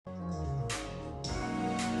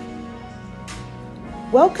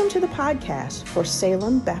Welcome to the podcast for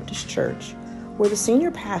Salem Baptist Church, where the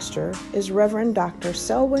senior pastor is Reverend Dr.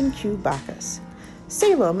 Selwyn Q. Bachus.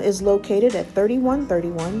 Salem is located at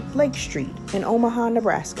 3131 Lake Street in Omaha,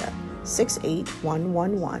 Nebraska,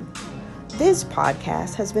 68111. This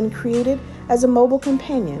podcast has been created as a mobile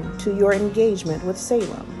companion to your engagement with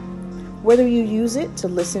Salem. Whether you use it to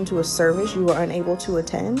listen to a service you are unable to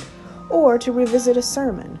attend or to revisit a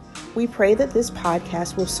sermon, we pray that this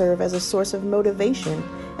podcast will serve as a source of motivation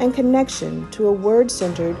and connection to a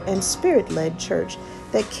word-centered and spirit-led church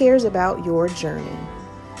that cares about your journey.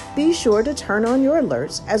 Be sure to turn on your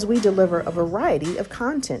alerts as we deliver a variety of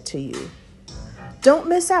content to you. Don't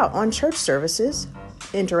miss out on church services,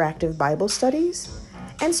 interactive Bible studies,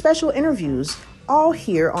 and special interviews, all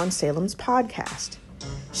here on Salem's podcast.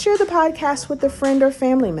 Share the podcast with a friend or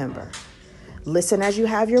family member. Listen as you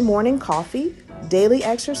have your morning coffee, daily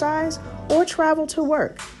exercise, or travel to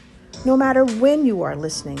work. No matter when you are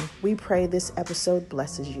listening, we pray this episode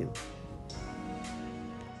blesses you.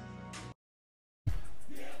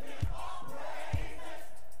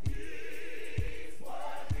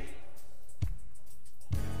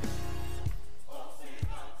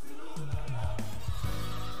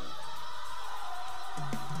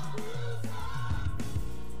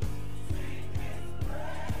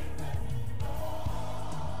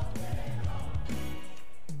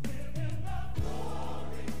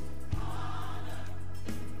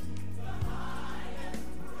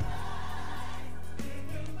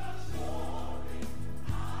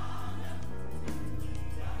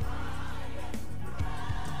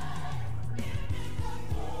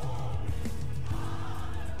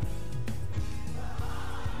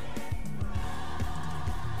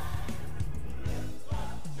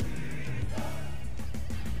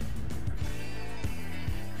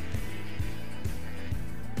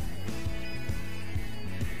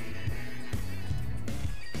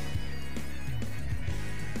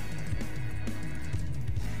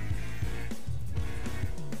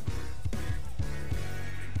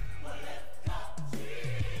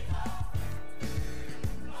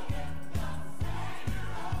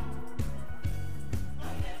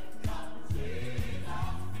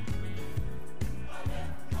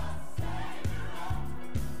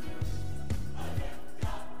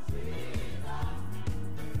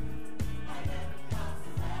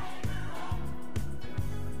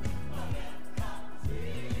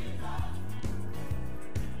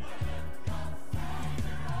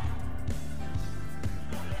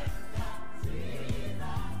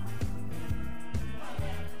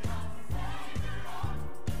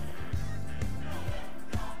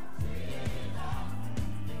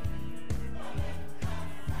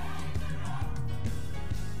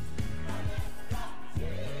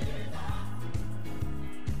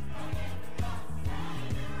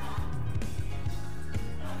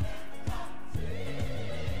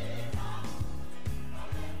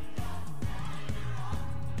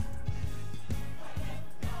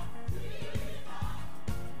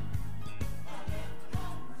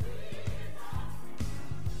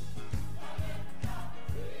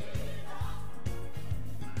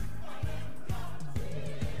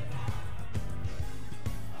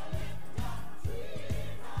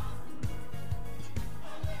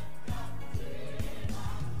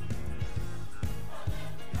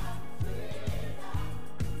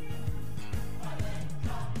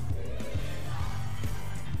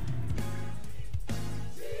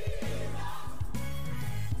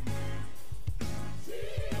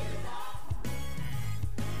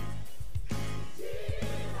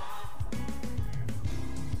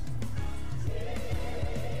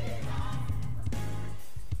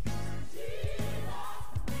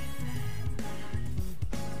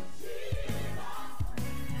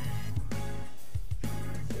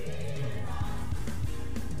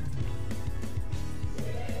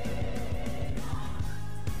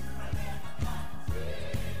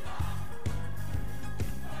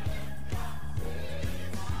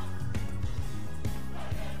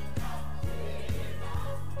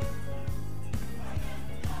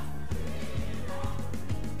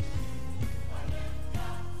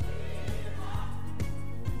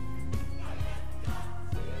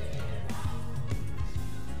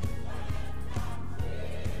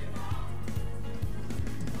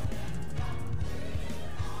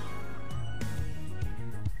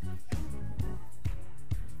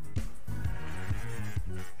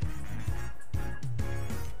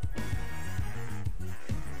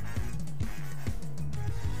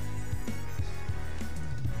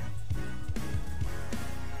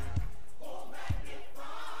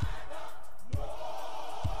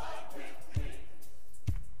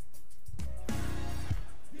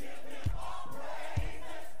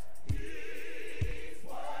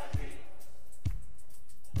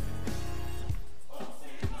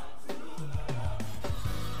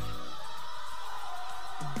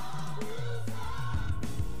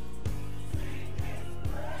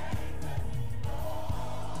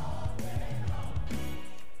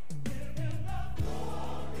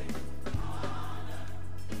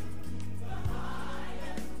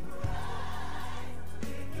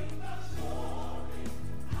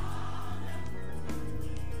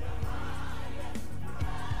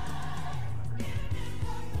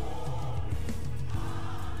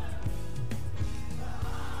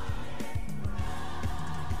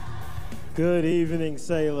 Good evening,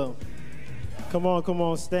 Salem. Come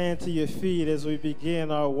on, stand to your feet as we begin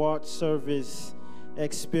our watch service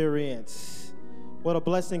experience. What a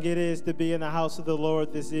blessing it is to be in the house of the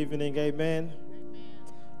Lord this evening, amen.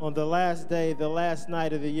 On the last day, the last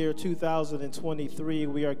night of the year 2023,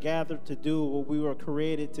 we are gathered to do what we were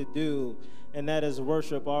created to do, and that is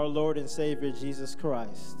worship our Lord and Savior, Jesus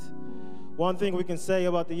Christ. One thing we can say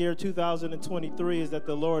about the year 2023 is that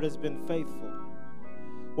the Lord has been faithful.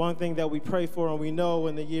 One thing that we pray for and we know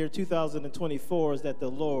in the year 2024 is that the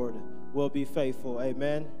Lord will be faithful.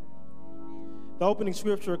 Amen. The opening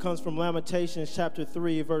scripture comes from Lamentations chapter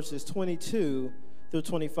 3, verses 22 through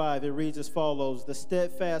 25. It reads as follows: "The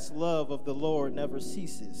steadfast love of the Lord never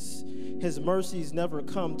ceases. His mercies never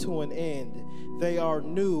come to an end. They are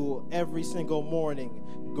new every single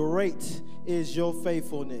morning. Great is your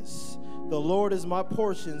faithfulness. The Lord is my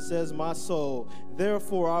portion, says my soul.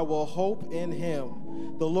 Therefore I will hope in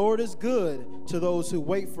him. The Lord is good to those who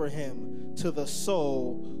wait for him, to the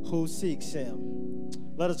soul who seeks him."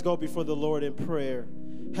 Let us go before the Lord in prayer.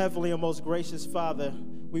 Heavenly and most gracious Father,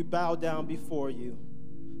 we bow down before you,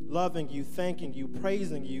 loving you, thanking you,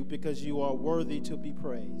 praising you because you are worthy to be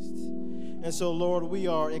praised. And so, Lord, we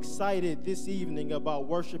are excited this evening about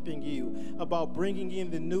worshiping you, about bringing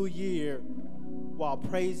in the new year while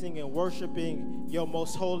praising and worshiping your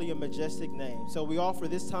most holy and majestic name. So we offer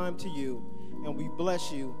this time to you, and we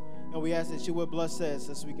bless you, and we ask that you would bless us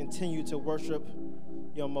as we continue to worship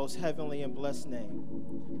your most heavenly and blessed name.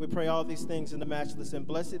 We pray all these things in the matchless and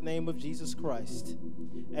blessed name of Jesus Christ.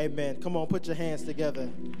 Amen. Come on, put your hands together,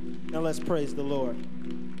 and let's praise the Lord.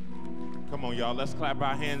 Come on, y'all. Let's clap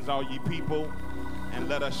our hands, all ye people, and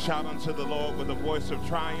let us shout unto the Lord with a voice of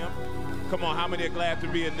triumph. Come on, how many are glad to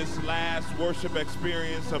be in this last worship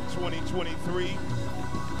experience of 2023?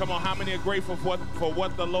 Come on, how many are grateful for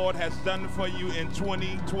what the Lord has done for you in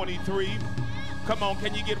 2023? Come on,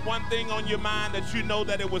 can you get one thing on your mind that you know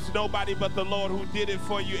that it was nobody but the Lord who did it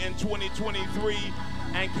for you in 2023?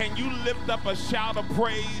 And can you lift up a shout of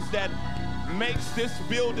praise that makes this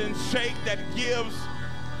building shake, that gives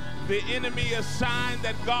the enemy a sign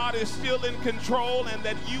that God is still in control and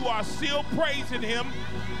that you are still praising him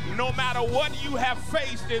no matter what you have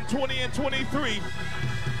faced in 2023?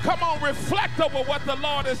 Come on, reflect over what the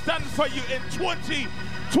Lord has done for you in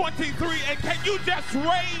 2023, and can you just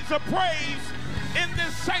raise a praise in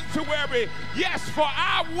this sanctuary? Yes, for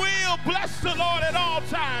I will bless the Lord at all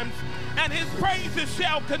times, and his praises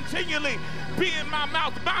shall continually be in my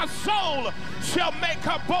mouth. My soul shall make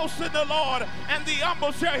her boast in the Lord, and the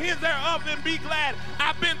humble shall hear thereof and be glad.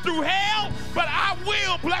 I've been through hell, but I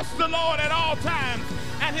will bless the Lord at all times,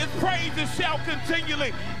 and his praises shall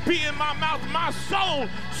continually be in my mouth. My soul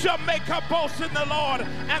shall make her boast in the Lord,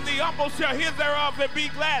 and the humble shall hear thereof and be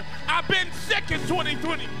glad. I've been sick in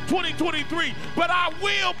 2023, but I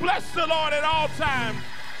will bless the Lord at all times,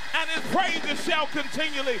 and his praises shall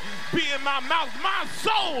continually be in my mouth. My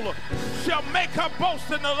soul shall make her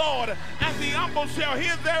boast in the Lord, and the humble shall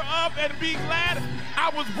hear thereof and be glad. I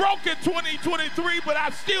was broke in 2023, but I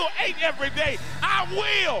still ate every day. I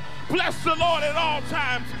will bless the Lord at all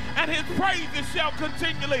times, and his praises shall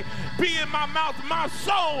continually be in my mouth. My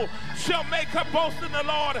soul shall make her boast in the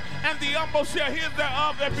Lord, and the humble shall hear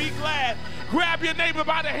thereof and be glad. Grab your neighbor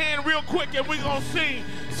by the hand real quick, and we're going to sing.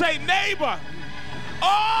 Say, neighbor,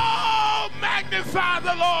 oh, magnify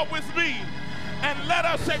the Lord with me, and let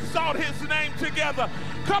us exalt his name together.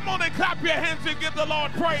 Come on and clap your hands and give the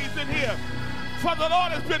Lord praise in here, for the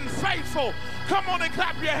Lord has been faithful. Come on and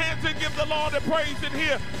clap your hands and give the Lord a praise in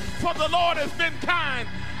here, for the Lord has been kind.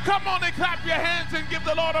 Come on and clap your hands and give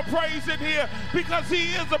the Lord a praise in here, because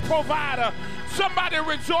he is a provider. Somebody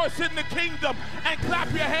rejoice in the kingdom and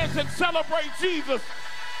clap your hands and celebrate Jesus.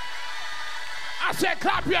 I said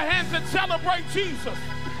clap your hands and celebrate Jesus.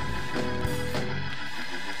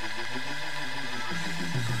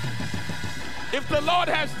 If the Lord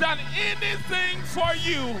has done anything for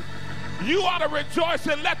you, you ought to rejoice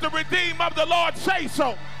and let the redeemed of the Lord say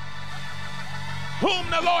so. Whom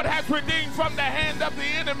the Lord has redeemed from the hand of the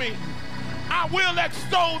enemy. I will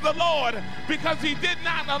extol the Lord, because he did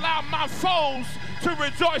not allow my foes to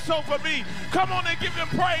rejoice over me. Come on and give him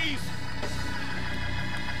praise.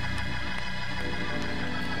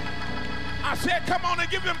 I said, come on and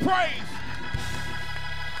give him praise.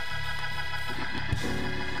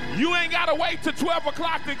 You ain't got to wait till 12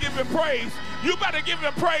 o'clock to give him praise. You better give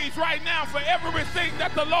him praise right now for everything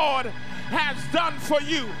that the Lord has done for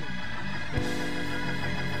you.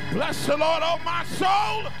 Bless the Lord, oh my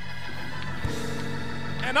soul,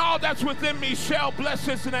 and all that's within me shall bless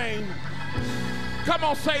his name. Come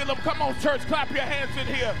on, Salem. Come on, church. Clap your hands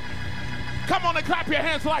in here. Come on and clap your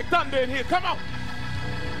hands like thunder in here. Come on.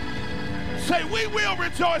 Say, we will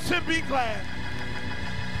rejoice and be glad.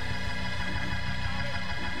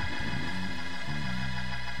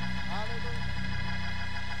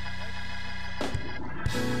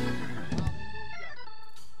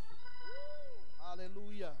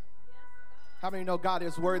 Hallelujah. How many know God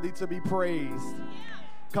is worthy to be praised?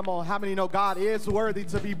 Come on, how many know God is worthy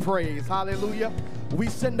to be praised? Hallelujah. We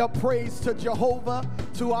send up praise to Jehovah,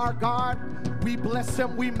 to our God. We bless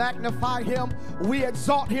him, we magnify him, we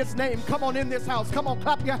exalt his name. Come on in this house. Come on,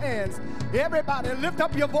 clap your hands. Everybody lift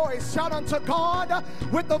up your voice. Shout unto God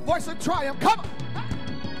with the voice of triumph. Come on.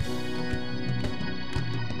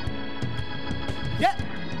 Yeah.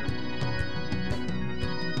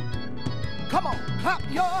 Come on, clap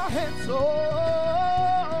your hands. Oh,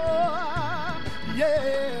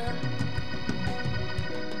 yeah.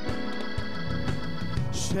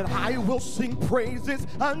 Said I will sing praises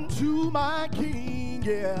unto my King,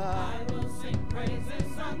 yeah. I will sing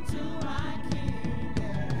praises unto my King,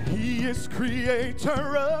 yeah. He is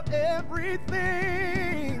creator of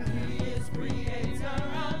everything. He is creator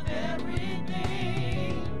of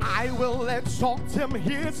everything. I will exalt him,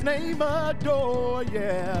 his name adore,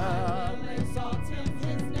 yeah. I will exalt him,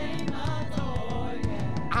 his name adore,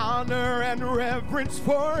 yeah. Honor and reverence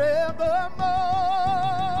forevermore.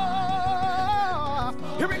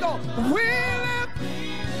 Here we go. We lift,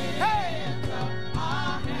 hey,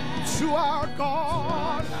 to our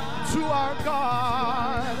God, to our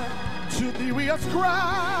God, to thee we ascribe.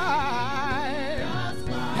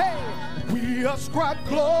 Hey, we ascribe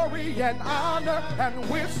glory and honor and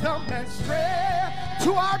wisdom and strength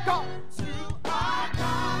to our God. To our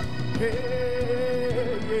God.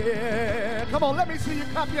 Hey, yeah. Come on, let me see you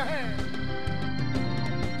clap your hands.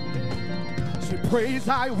 Say, praise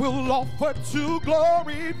I will offer to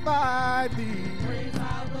glorify thee. Praise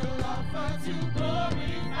I will offer to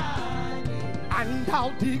glorify thee. And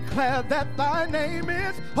I'll declare that thy name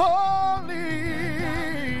is holy.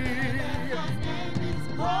 Thy name is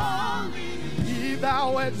holy. Be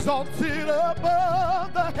thou exalted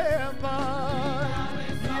above the heavens.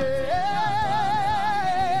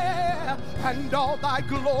 Yeah. And all thy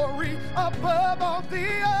glory above all the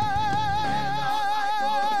earth.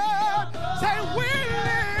 Say, we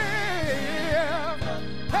live,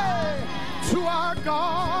 hey, to our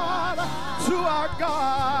God, to our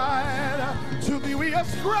God, to thee we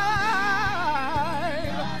ascribe,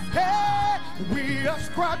 hey, we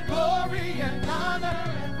ascribe glory and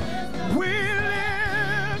honor, we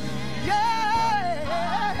live,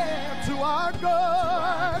 yeah, to our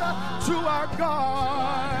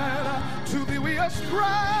God, to thee we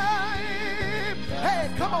ascribe, hey,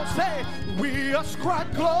 come on, say, we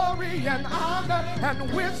ascribe glory and honor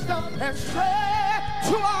and wisdom and strength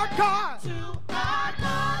to our God. To our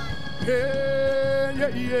God. Yeah, yeah,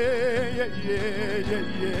 yeah, yeah,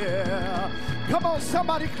 yeah, yeah. Come on,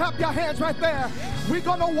 somebody clap your hands right there. We're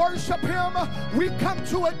going to worship him. We come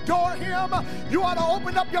to adore him. You ought to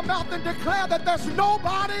open up your mouth and declare that there's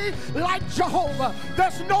nobody like Jehovah.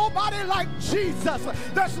 There's nobody like Jesus.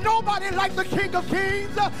 There's nobody like the King of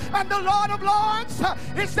Kings and the Lord of Lords.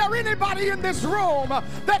 Is there anybody in this room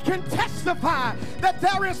that can testify that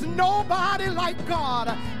there is nobody like God?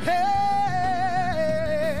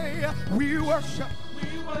 Hey, we worship.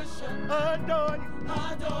 We worship. Adore you.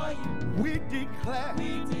 Adore you. We declare,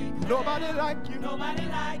 We declare. nobody like you. Nobody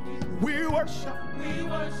like you. We worship, We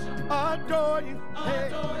worship. adore you. Hey,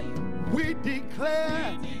 Adore you. we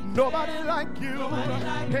declare, nobody like you. Nobody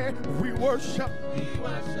like you. Hey, we worship, We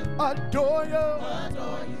worship. adore you.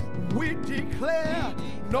 Adore you. We declare,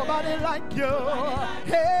 nobody like you. Nobody like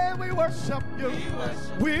you. Hey, we worship you. We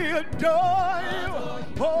worship. We adore you. Adore you.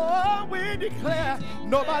 Oh, we declare,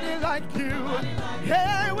 nobody like you. Nobody like you.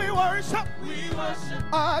 Hey, we worship. We worship.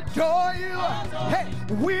 Adore you. Adore Hey,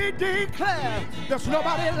 we declare there's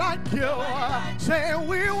nobody like you. Say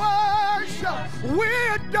we worship, we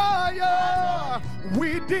adore you.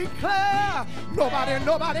 We declare nobody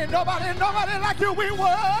like you. We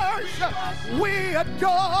worship, we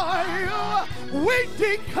adore you. We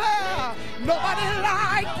declare nobody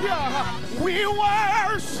like you. We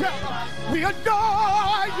worship, we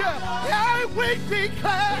adore you. Hey, we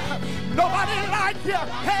declare nobody like you.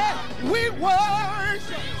 Hey, we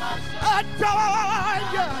worship, adore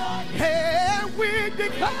you. Hey, we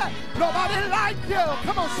declare nobody like you.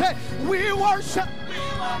 Come on, say, we worship,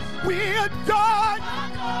 we adore you.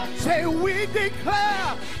 Say, we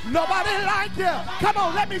declare nobody like you. Come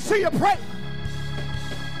on, let me see you pray.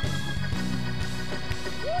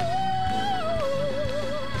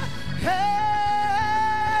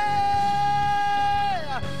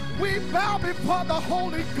 Hey, we bow before the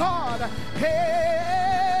holy God. Hey,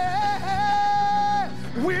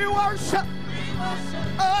 we worship,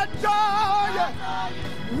 adore you.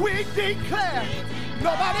 We declare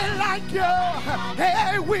nobody like you.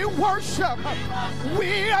 Hey, we worship,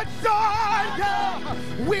 we adore you.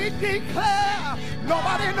 We declare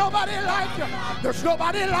nobody like you. There's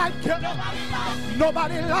nobody like you.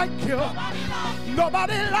 Nobody like you.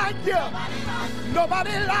 Nobody like you.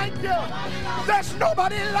 Nobody like you. There's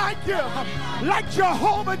nobody like you. Like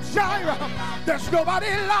Jehovah Jireh. There's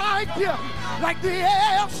nobody like you. Like the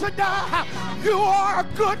El Shaddai. You are a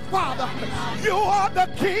good Father. You are the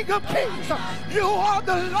King of Kings. You are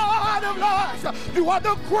the Lord of Lords. You are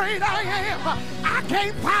the great I am. I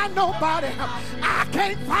can't find nobody. I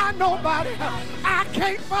can't find nobody. I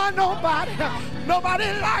can't find nobody.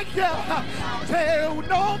 Nobody like you. Tell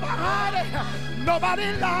nobody.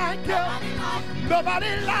 Nobody like you.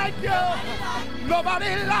 Nobody like you.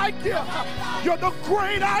 Nobody like you. You're the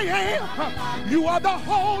great I am. You are the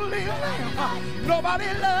holy Lamb. Nobody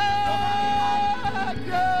like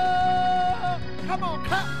you. Come on,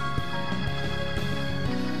 clap.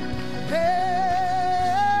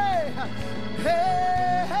 Hey,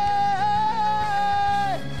 hey, hey.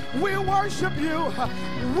 We worship you.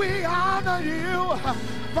 We honor you.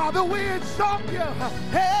 Father, we exalt you.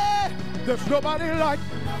 Hey, there's nobody like you.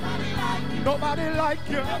 Nobody like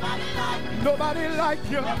you. Nobody like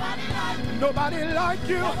you. Nobody like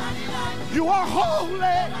you. You are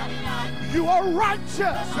holy. You are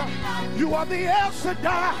righteous. You are the El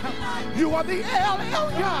Shaddai. You are the El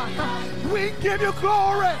Elyon. We give you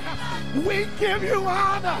glory. We give you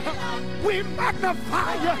honor. We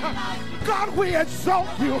magnify you. God, we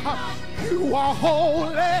exalt you. You are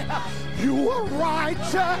holy. You are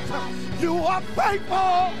righteous. You are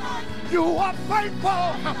faithful. You are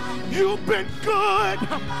faithful. You've been good.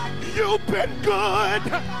 You've been good.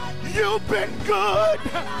 You've been good.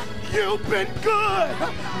 You've been good.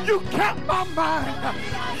 You kept my mind.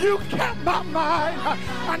 You kept my mind.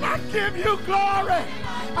 And I give you glory.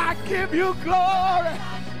 I give you glory.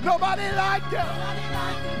 Nobody like you.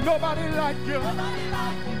 Nobody like you.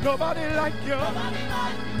 Nobody like you.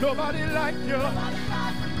 Nobody like you.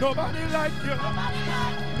 Nobody like you.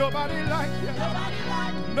 Nobody like you.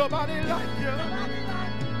 Nobody like you.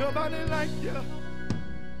 Nobody like you.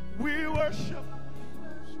 We worship.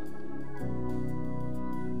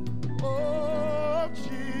 Oh,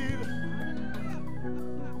 Jesus.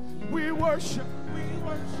 We worship. We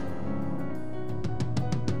worship.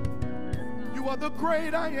 You are the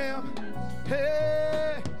great I am.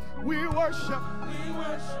 Hey, we worship. We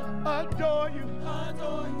worship. Adore you.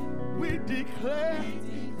 Adore you. We declare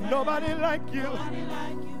nobody like you. Nobody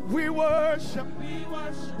like you. We worship. We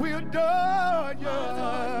worship. We adore you.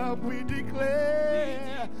 We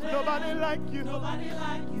declare nobody like you. Nobody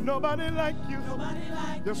like you. Nobody like you. Nobody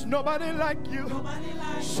like. There's nobody like you. Nobody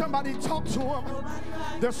like. Somebody talk to him.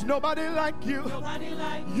 There's nobody like you. Nobody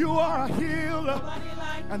like. You are a healer.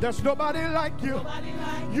 And there's nobody like you.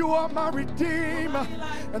 You are my redeemer.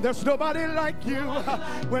 And there's nobody like you.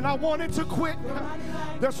 When I wanted to quit,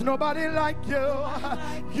 there's nobody like you.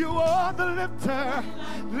 You are the lifter.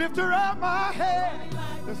 Lifter of my head.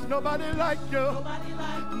 There's nobody like you.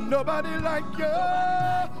 Nobody like you.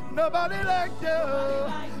 Nobody like you.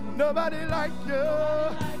 Nobody like you.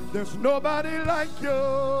 There's nobody like you.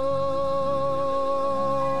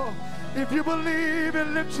 If you believe it,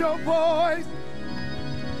 lift your voice.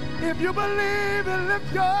 If you believe it,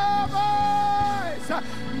 lift your voice.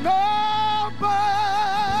 Nobody,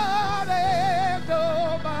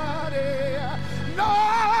 nobody,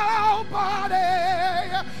 nobody,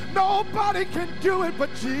 nobody can do it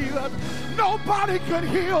but Jesus. Nobody could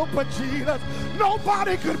heal but Jesus.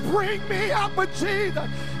 Nobody could bring me out but Jesus.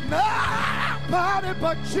 Nobody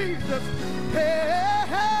but Jesus. Hey,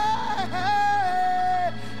 hey,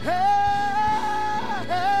 hey, hey.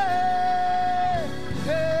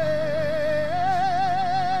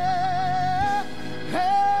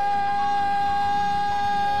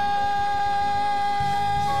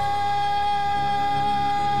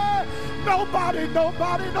 Nobody,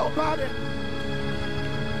 nobody, nobody.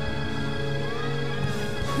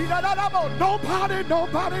 Nobody,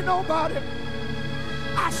 nobody, nobody.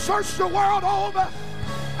 I searched the world over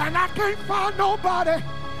and I can't find nobody.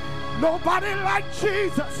 Nobody like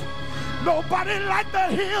Jesus. Nobody like the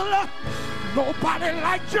healer. Nobody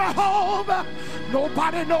like Jehovah.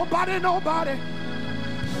 Nobody, nobody, nobody.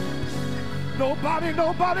 Nobody,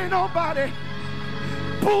 nobody, nobody.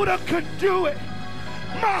 Buddha could do it.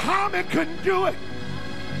 Muhammad couldn't do it.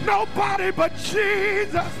 Nobody but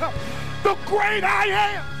Jesus, the great I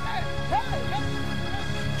am.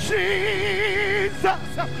 Jesus,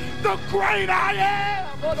 the great I am.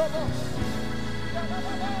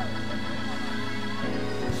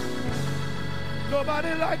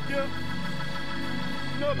 Nobody like you.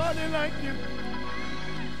 Nobody like you.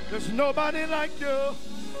 There's nobody like you.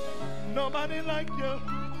 Nobody like you.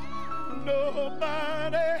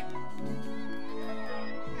 Nobody.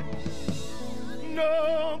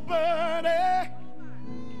 Nobody.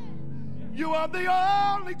 You are the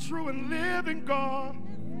only true and living God.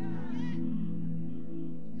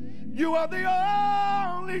 You are the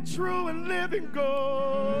only true and living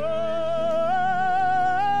God.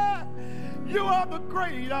 You are the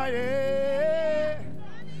great I am.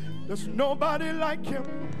 There's nobody like him.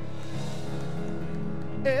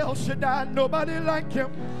 El Shaddai, nobody like him.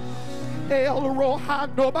 El Roha,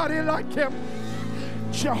 nobody like him.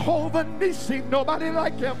 Jehovah Nissi, nobody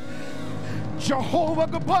like him. Jehovah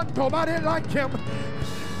Gabon, nobody like him.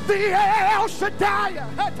 The El Shaddai,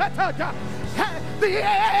 the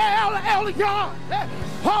El Elyon,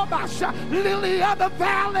 Lily of the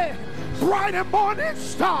Valley, bright and morning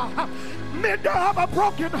star, mender of a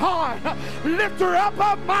broken heart, lifter up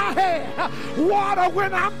of my head, water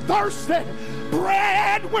when I'm thirsty,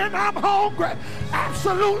 bread when I'm hungry.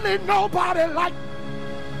 Absolutely nobody like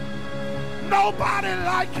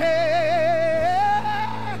him.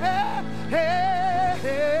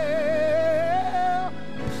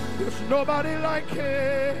 There's nobody like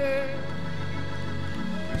him.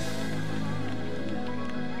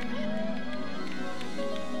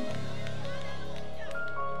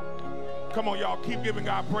 Come on, y'all, keep giving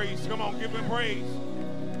God praise. Come on, give him praise.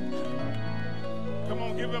 Come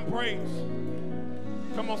on, give him praise.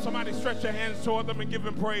 Come on, somebody stretch your hands toward them and give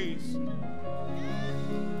him praise.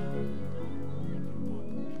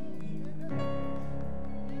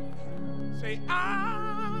 Say,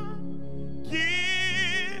 I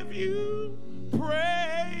give you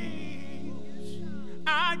praise.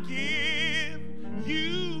 I give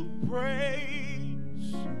you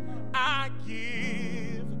praise. I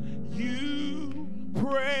give you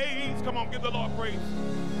praise. Come on, give the Lord praise.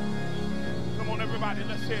 Come on, everybody,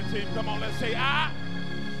 let's say it to him. Come on, let's say, I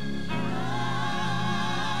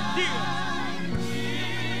give you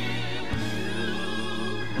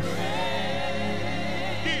praise.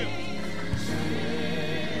 Give.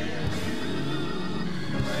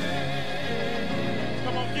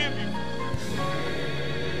 Come on, give you.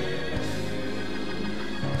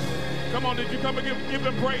 Come on, did you come and give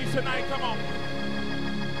him praise tonight? Come on.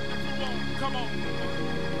 Come on.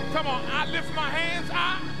 Come on, I lift my hands.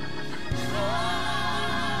 I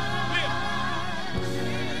lift.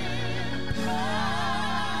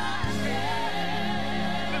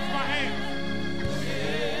 Lift my hands.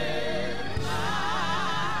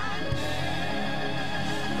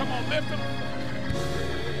 Come on, lift them.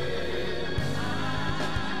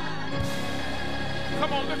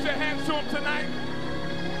 Come on, lift your hands to him tonight.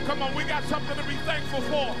 Come on, we got something to be thankful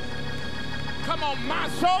for. Come on, my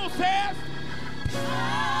soul says.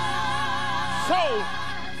 Soul.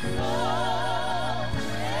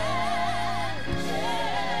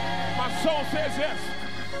 My soul says yes.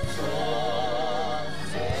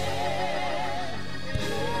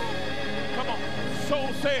 Come on, soul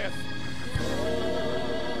says.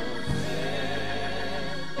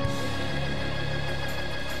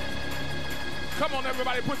 Come on,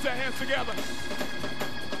 everybody, put your hands together.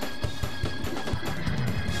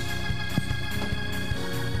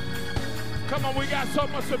 Come on, we got so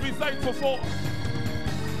much to be thankful for.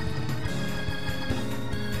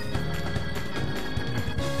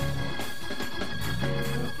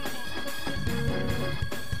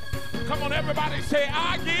 Come on, everybody, say,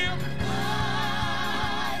 I give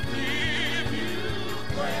you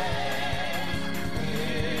praise.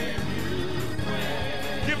 Give you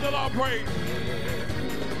praise. Give the Lord praise.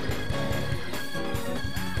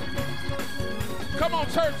 Come on,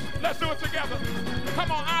 church, let's do it together.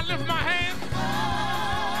 Come on, I lift my hands.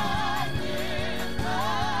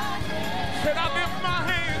 Said I lift my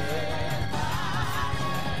hands.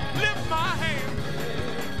 Lift my hands.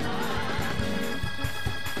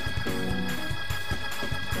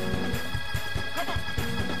 Come on.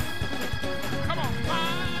 Come on. My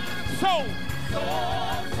soul.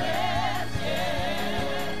 Soul says yes.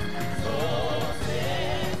 Soul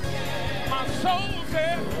says yes. My soul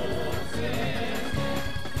says.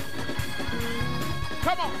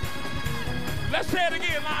 Come on. Let's say it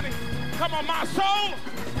again, Lonnie. Come on, my soul.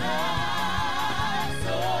 My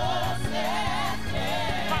soul says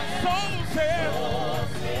yes. My soul says.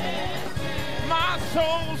 My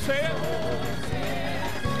soul says.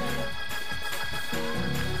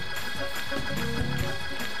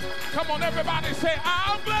 Come on, everybody say,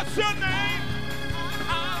 I'll bless your name.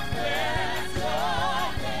 I'll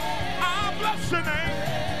I bless your name.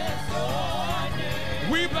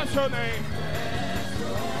 We bless your name.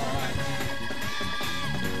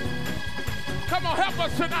 Come on, help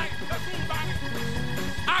us tonight. Let's move by it.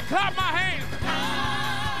 I clap my hands.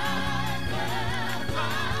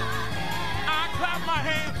 I clap my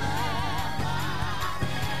hands.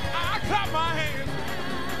 I clap my hands.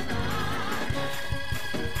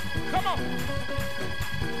 Come on.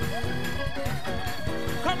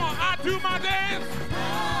 Come on, I do my dance.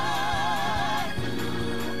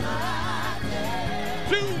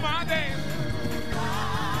 Do my dance.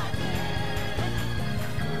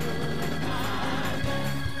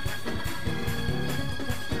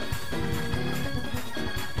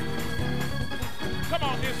 Come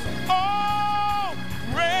on, it's already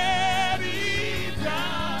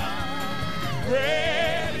done.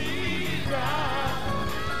 Ready done.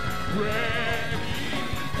 Ready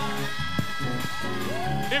done.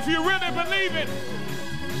 If you really believe it,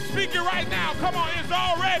 speak it right now. Come on, it's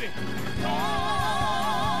already.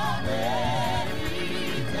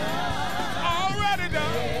 Already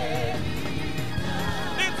done.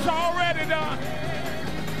 It's already done.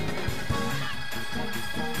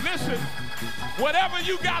 Listen, whatever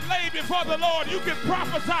you got laid before the Lord, you can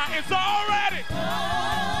prophesy. It's already.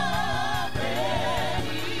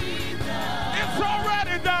 It's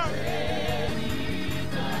already done.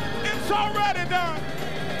 It's already done.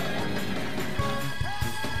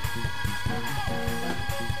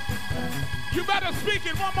 You better speak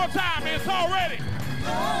it one more time. It's already.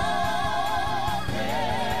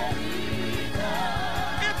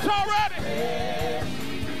 It's already.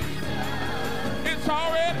 It's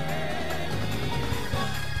already.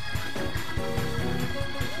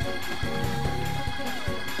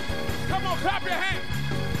 Come on, clap your hands.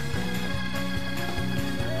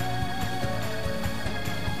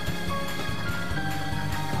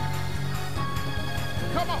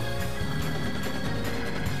 Come on.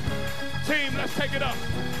 Team, let's take it up.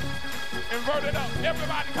 Invert it up.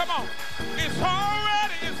 Everybody, come on. It's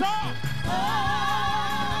already, it's all.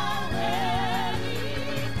 Already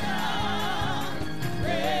done.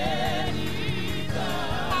 Ready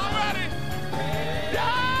done. Already.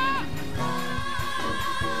 Yeah.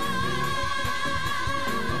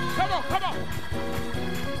 Come on, come on.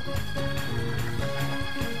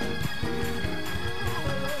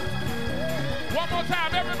 One more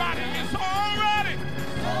time, everybody. It's already.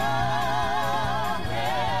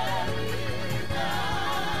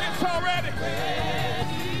 It's already.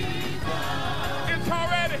 It's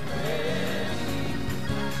already.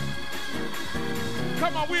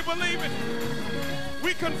 Come on, we believe it.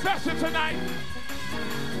 We confess it tonight.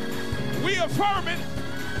 We affirm it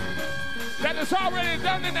that it's already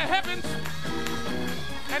done in the heavens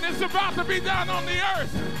and it's about to be done on the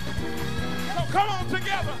earth. So come on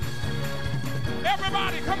together.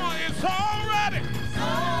 Everybody, come on. It's already.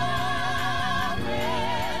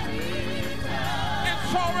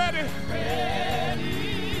 It's already.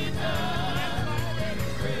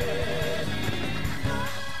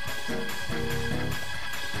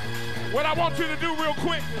 What I want you to do real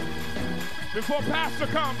quick before Pastor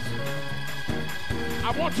comes,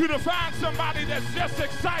 I want you to find somebody that's just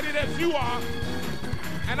excited as you are,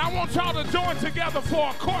 and I want y'all to join together for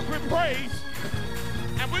a corporate praise.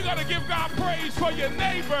 And we're going to give God praise for your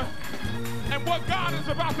neighbor and what God is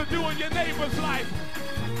about to do in your neighbor's life.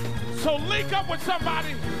 So link up with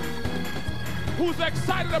somebody who's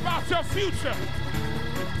excited about your future.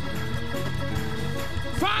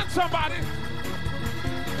 Find somebody.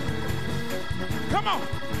 Come on.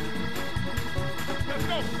 Let's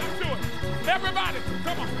go. Let's do it. Everybody,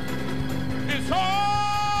 come on. It's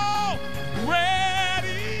already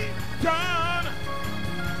done.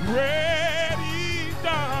 Ready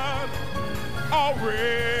done.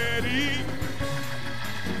 Already.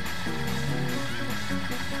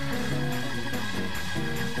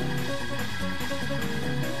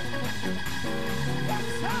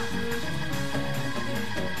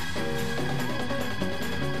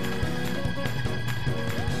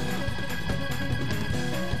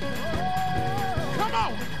 Come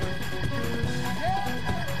on.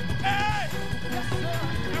 Hey.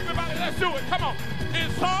 Everybody, let's do it. Come on.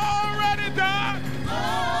 It's already done.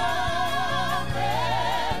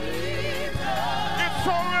 It's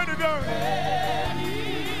already done.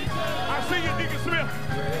 I see you, Deacon Smith.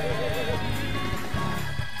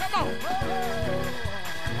 Come on.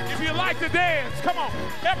 If you like to dance, come on.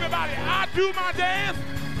 Everybody, I do my dance.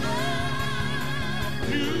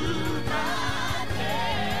 Do my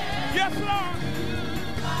dance. Yes, Lord.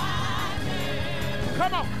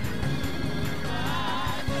 Come on.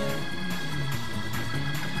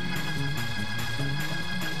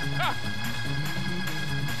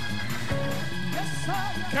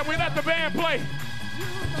 let the band play.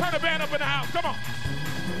 Turn the band up in the house. Come on.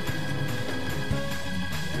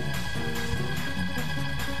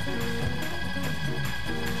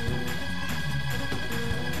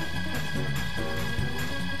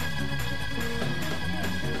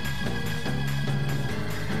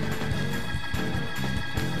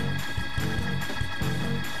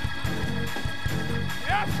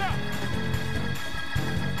 Yes, sir.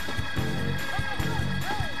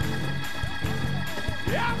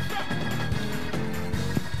 Yes, sir.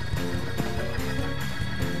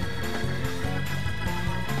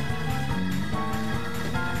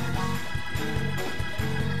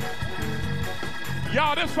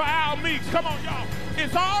 Y'all, this for Al Meeks. Come on, y'all.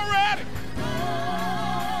 It's already done.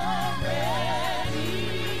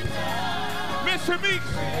 Mr.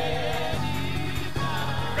 Meeks.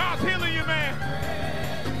 God's healing you, man.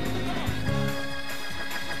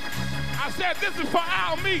 I said this is for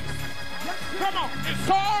Al Meeks. Come on. It's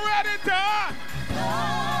already done.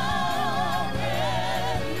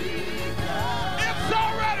 It's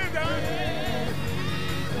already done.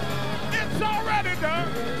 It's already done.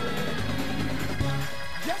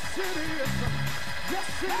 Yes, it is. Yes,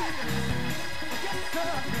 it is. Yes,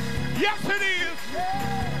 sir. Yes, it is.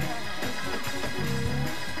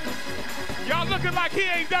 Y'all looking like he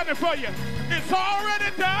ain't done it for you. It's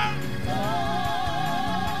already done.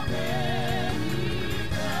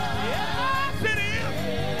 Yes, it is.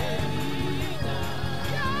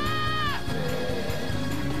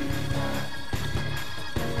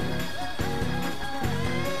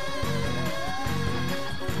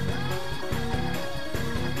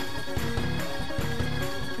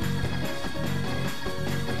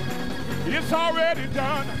 It's already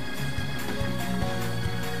done.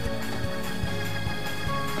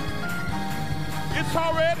 It's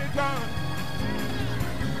already done.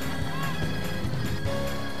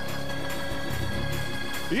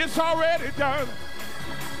 It's already done.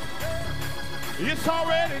 It's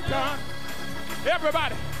already done.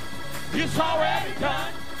 Everybody, it's already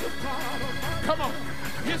done. Come on.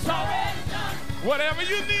 It's already done. Whatever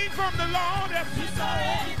you need from the Lord, it's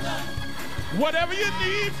already done. Whatever you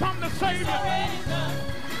need from the Savior,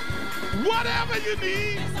 whatever you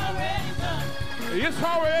need, it's already done. It's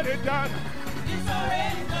already done.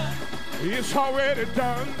 It's already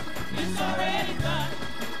done. It's already done.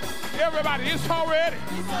 Everybody, it's already.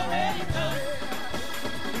 It's already done.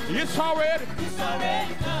 It's already. It's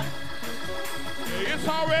already done. It's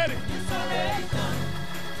already. It's already done.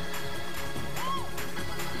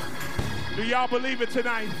 Do y'all believe it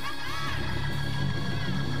tonight?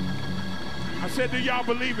 I said, do y'all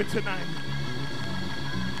believe it tonight?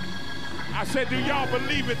 I said, do y'all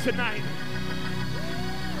believe it tonight?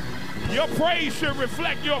 Your praise should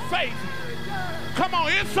reflect your faith. Come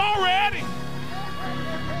on, it's already.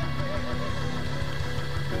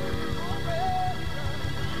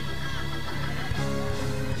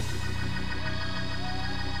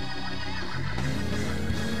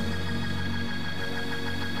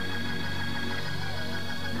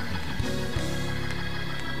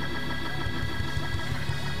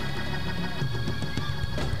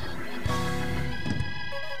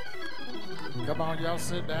 Come on, y'all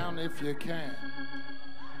sit down if you can.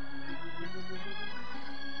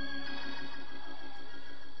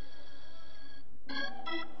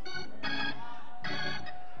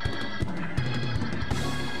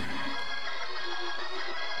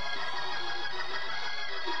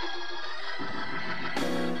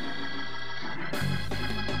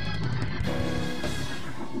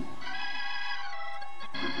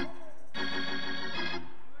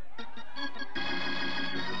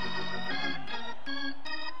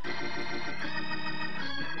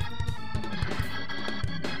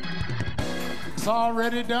 It's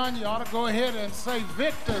already done. You ought to go ahead and say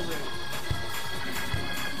victory.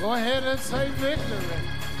 Go ahead and say victory.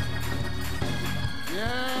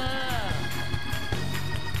 Yeah.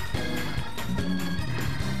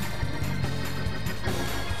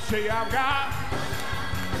 See, I've got.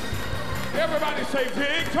 Everybody say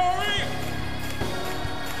victory.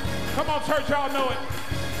 Come on, church, y'all know it.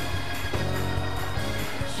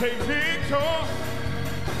 Say victory.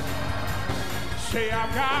 Say,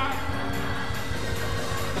 I've got.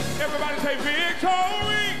 Everybody say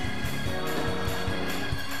victory.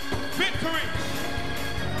 Victory.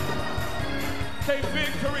 Say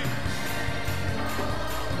victory.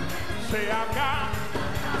 Say I've got.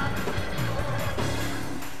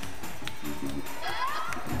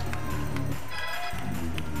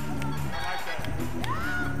 I like that.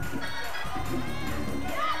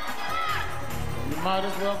 You might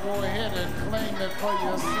as well go ahead and claim it for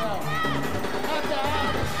yourself. I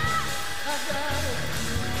got it. I got it.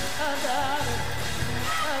 I got it.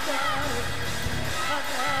 I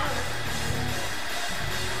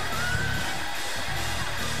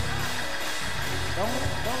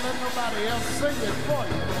Don't let nobody else sing it for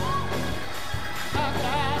you. I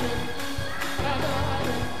got it. I got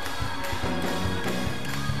it.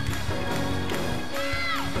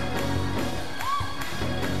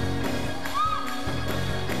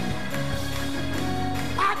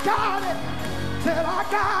 I got it. Till I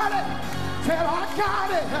got it. Till I got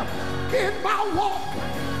it. In my walk,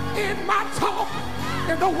 in my talk,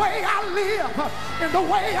 in the way I live, in the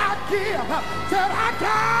way I give. Till I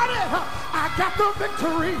got it. I got the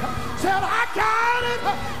victory. Said I got it.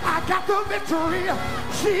 I got the victory.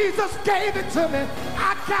 Jesus gave it to me.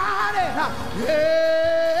 I got it.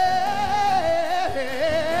 Yeah,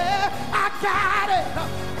 I got it.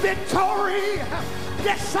 Victory.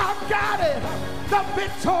 Yes, I got it. The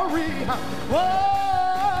victory.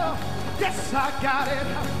 Oh, yes, I got it.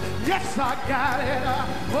 Yes, I got it.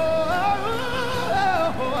 Oh,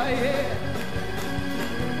 yeah.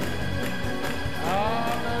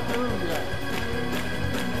 Hallelujah.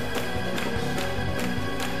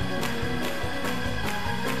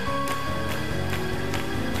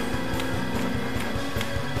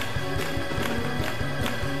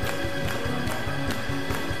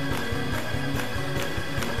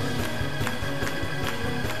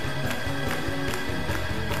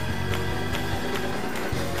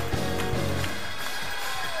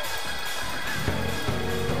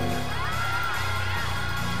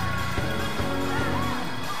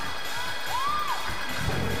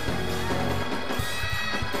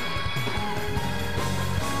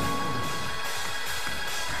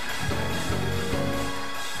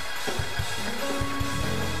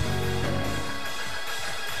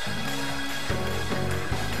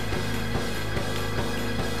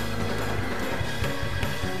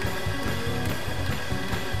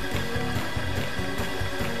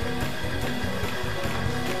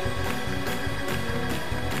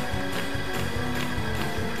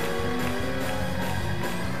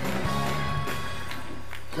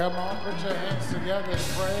 Come on, put your hands together and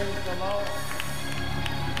praise the Lord.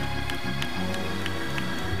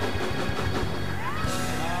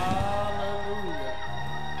 Hallelujah.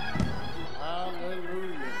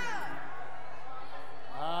 Hallelujah.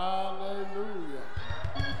 Hallelujah.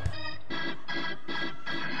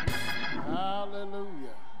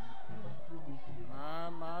 Hallelujah.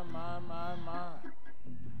 My.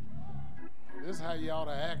 This is how you ought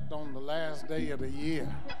to act on the last day of the year.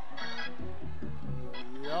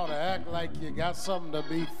 You ought to act like you got something to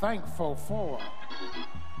be thankful for.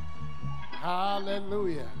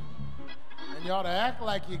 Hallelujah. And you ought to act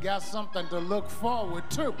like you got something to look forward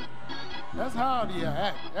to. That's how you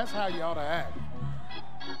act. That's how you ought to act.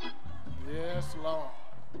 Yes, Lord.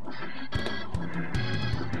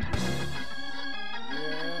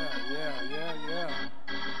 Yeah.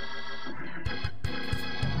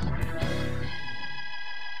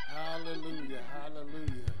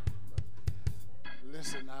 Hallelujah.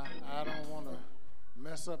 Listen, I don't want to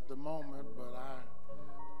mess up the moment, but I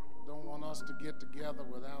don't want us to get together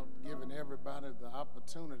without giving everybody the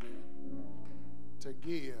opportunity to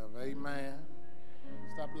give. Amen.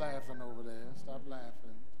 Stop laughing over there. Stop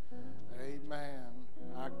laughing. Amen.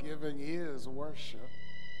 Our giving is worship.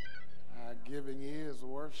 Our giving is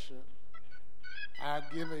worship. Our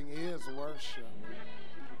giving is worship.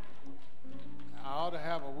 I ought to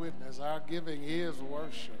have a witness. Our giving is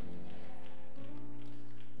worship.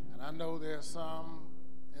 And I know there's some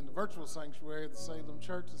in the virtual sanctuary at the Salem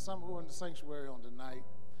Church and some who are in the sanctuary on tonight.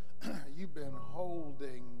 You've been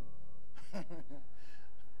holding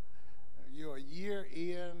your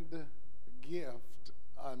year-end gift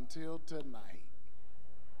until tonight.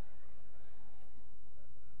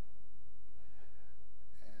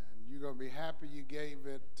 And you're going to be happy you gave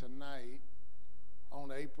it tonight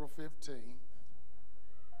on April 15th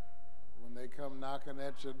when they come knocking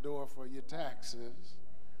at your door for your taxes.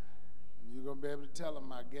 And you're going to be able to tell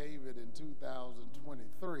them I gave it in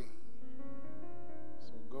 2023.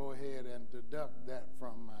 So go ahead and deduct that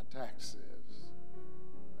from my taxes.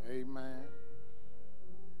 Amen.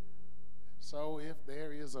 So if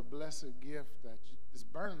there is a blessed gift that is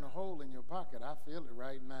burning a hole in your pocket, I feel it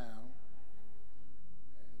right now.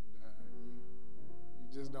 And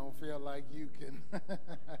you just don't feel like you can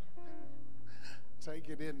take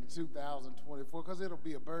it into 2024 because it'll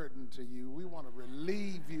be a burden to you. We want to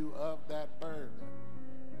relieve you of that burden.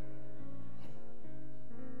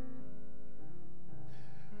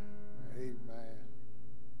 Amen.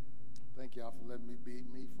 Thank y'all for letting me be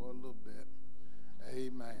me for a little bit.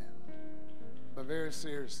 Amen. But very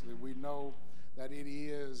seriously, we know that it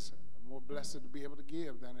is more blessed to be able to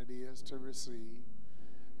give than it is to receive.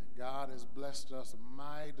 And God has blessed us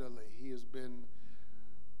mightily. He has been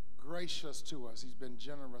gracious to us. He's been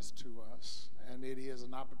generous to us. And it is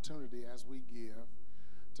an opportunity as we give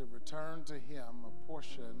to return to him a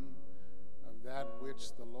portion of that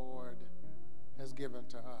which the Lord has given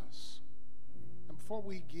to us. And before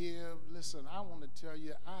we give, listen, I want to tell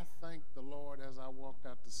you, I thank the Lord as I walked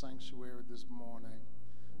out the sanctuary this morning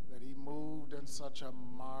that he moved in such a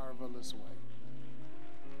marvelous way.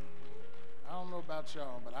 I don't know about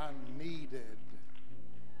y'all, but I needed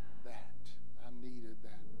that. I needed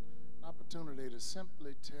that. An opportunity to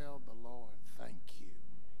simply tell the Lord, thank you.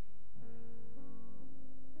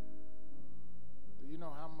 Do you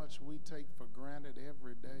know how much we take for granted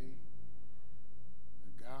every day?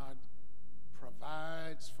 That God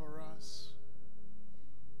provides for us.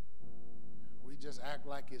 And we just act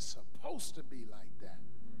like it's supposed to be like that.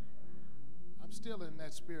 I'm still in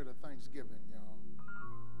that spirit of Thanksgiving, y'all.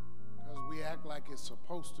 Because we act like it's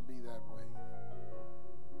supposed to be that way.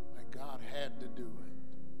 Like God had to do it.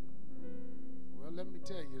 Well, let me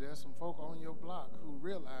tell you, there's some folk on your block who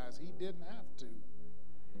realize he didn't have to.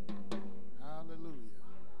 Hallelujah.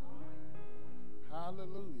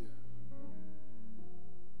 Hallelujah.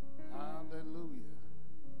 Hallelujah.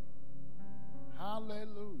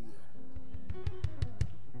 Hallelujah.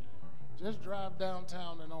 Just drive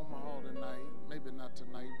downtown in Omaha tonight. Maybe not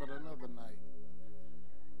tonight, but another night.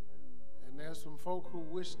 And there's some folk who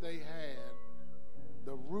wish they had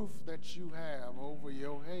the roof that you have over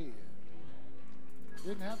your head.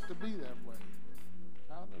 Didn't have to be that way.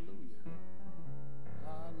 Hallelujah.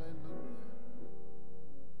 Hallelujah.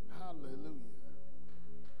 Hallelujah.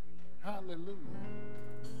 Hallelujah.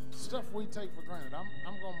 Stuff we take for granted. I'm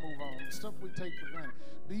going to move on. Stuff we take for granted.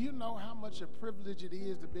 Do you know how much a privilege it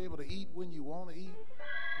is to be able to eat when you want to eat?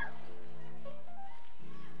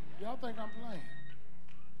 Y'all think I'm playing?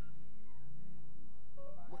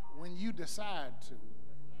 When you decide to,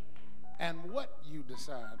 and what you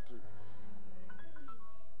decide to.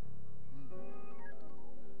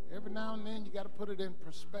 Every now and then you got to put it in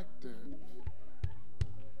perspective.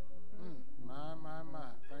 My.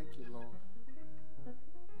 Thank you, Lord. Yeah.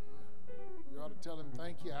 You ought to tell him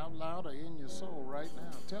thank you out loud or in your soul right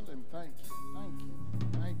now. Tell him thank you, thank you,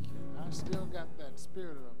 thank you. I still got that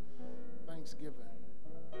spirit of thanksgiving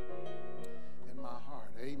in my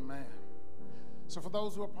heart. Amen. So for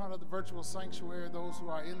those who are part of the virtual sanctuary, those who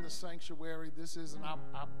are in the sanctuary, this is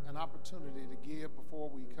an opportunity to give before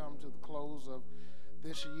we come to the close of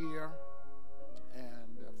this year.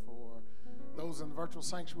 And for those in the virtual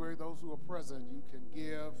sanctuary, those who are present, you can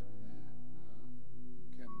give,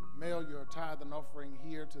 you can mail your tithe and offering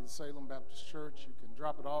here to the Salem Baptist Church. You can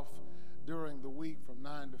drop it off during the week from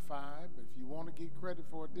 9 to 5. But if you want to get credit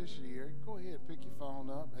for it this year, go ahead, pick your phone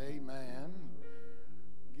up. Amen.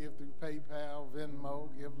 Give through PayPal, Venmo,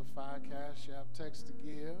 Givelify, Cash App, text to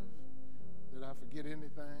give. Did I forget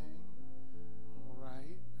anything? All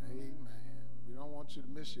right. Amen. We don't want you to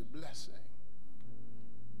miss your blessing.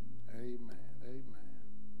 Amen. Amen.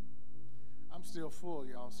 I'm still full,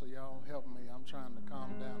 y'all, so y'all help me. I'm trying to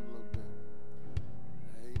calm down a little bit.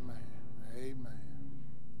 Amen. Amen.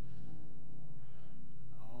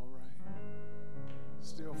 All right.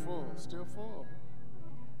 Still full. Still full.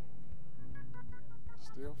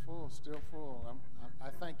 Still full. Still full. I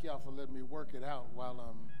thank y'all for letting me work it out while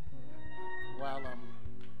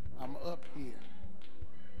I'm up here.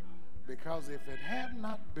 Because if it had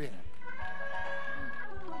not been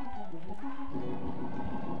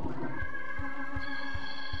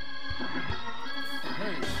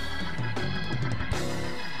hey.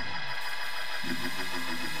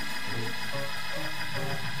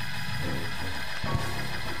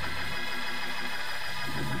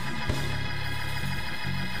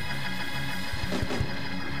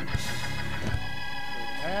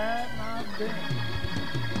 It had not been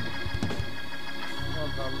for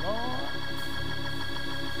the Lord.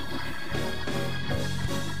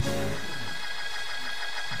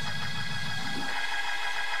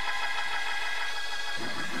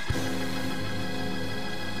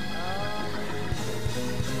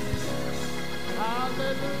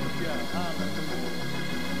 Hallelujah. Hallelujah.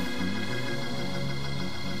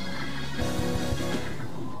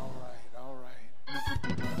 All right.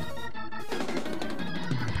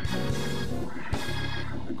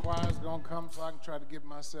 The choir's gonna come so I can try to get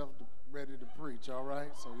myself ready to preach, all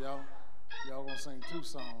right? So y'all gonna sing 2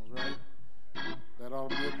 songs, right? That ought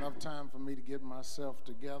to be enough time for me to get myself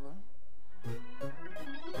together.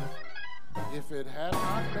 If it had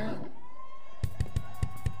not been.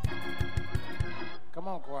 Come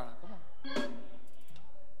on, choir. Come on.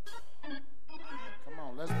 Come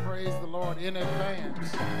on. Let's praise the Lord in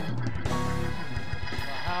advance for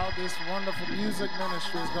how this wonderful music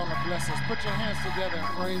ministry is going to bless us. Put your hands together and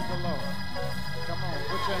praise the Lord. Come on,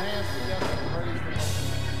 put your hands together and praise the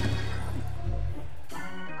Lord.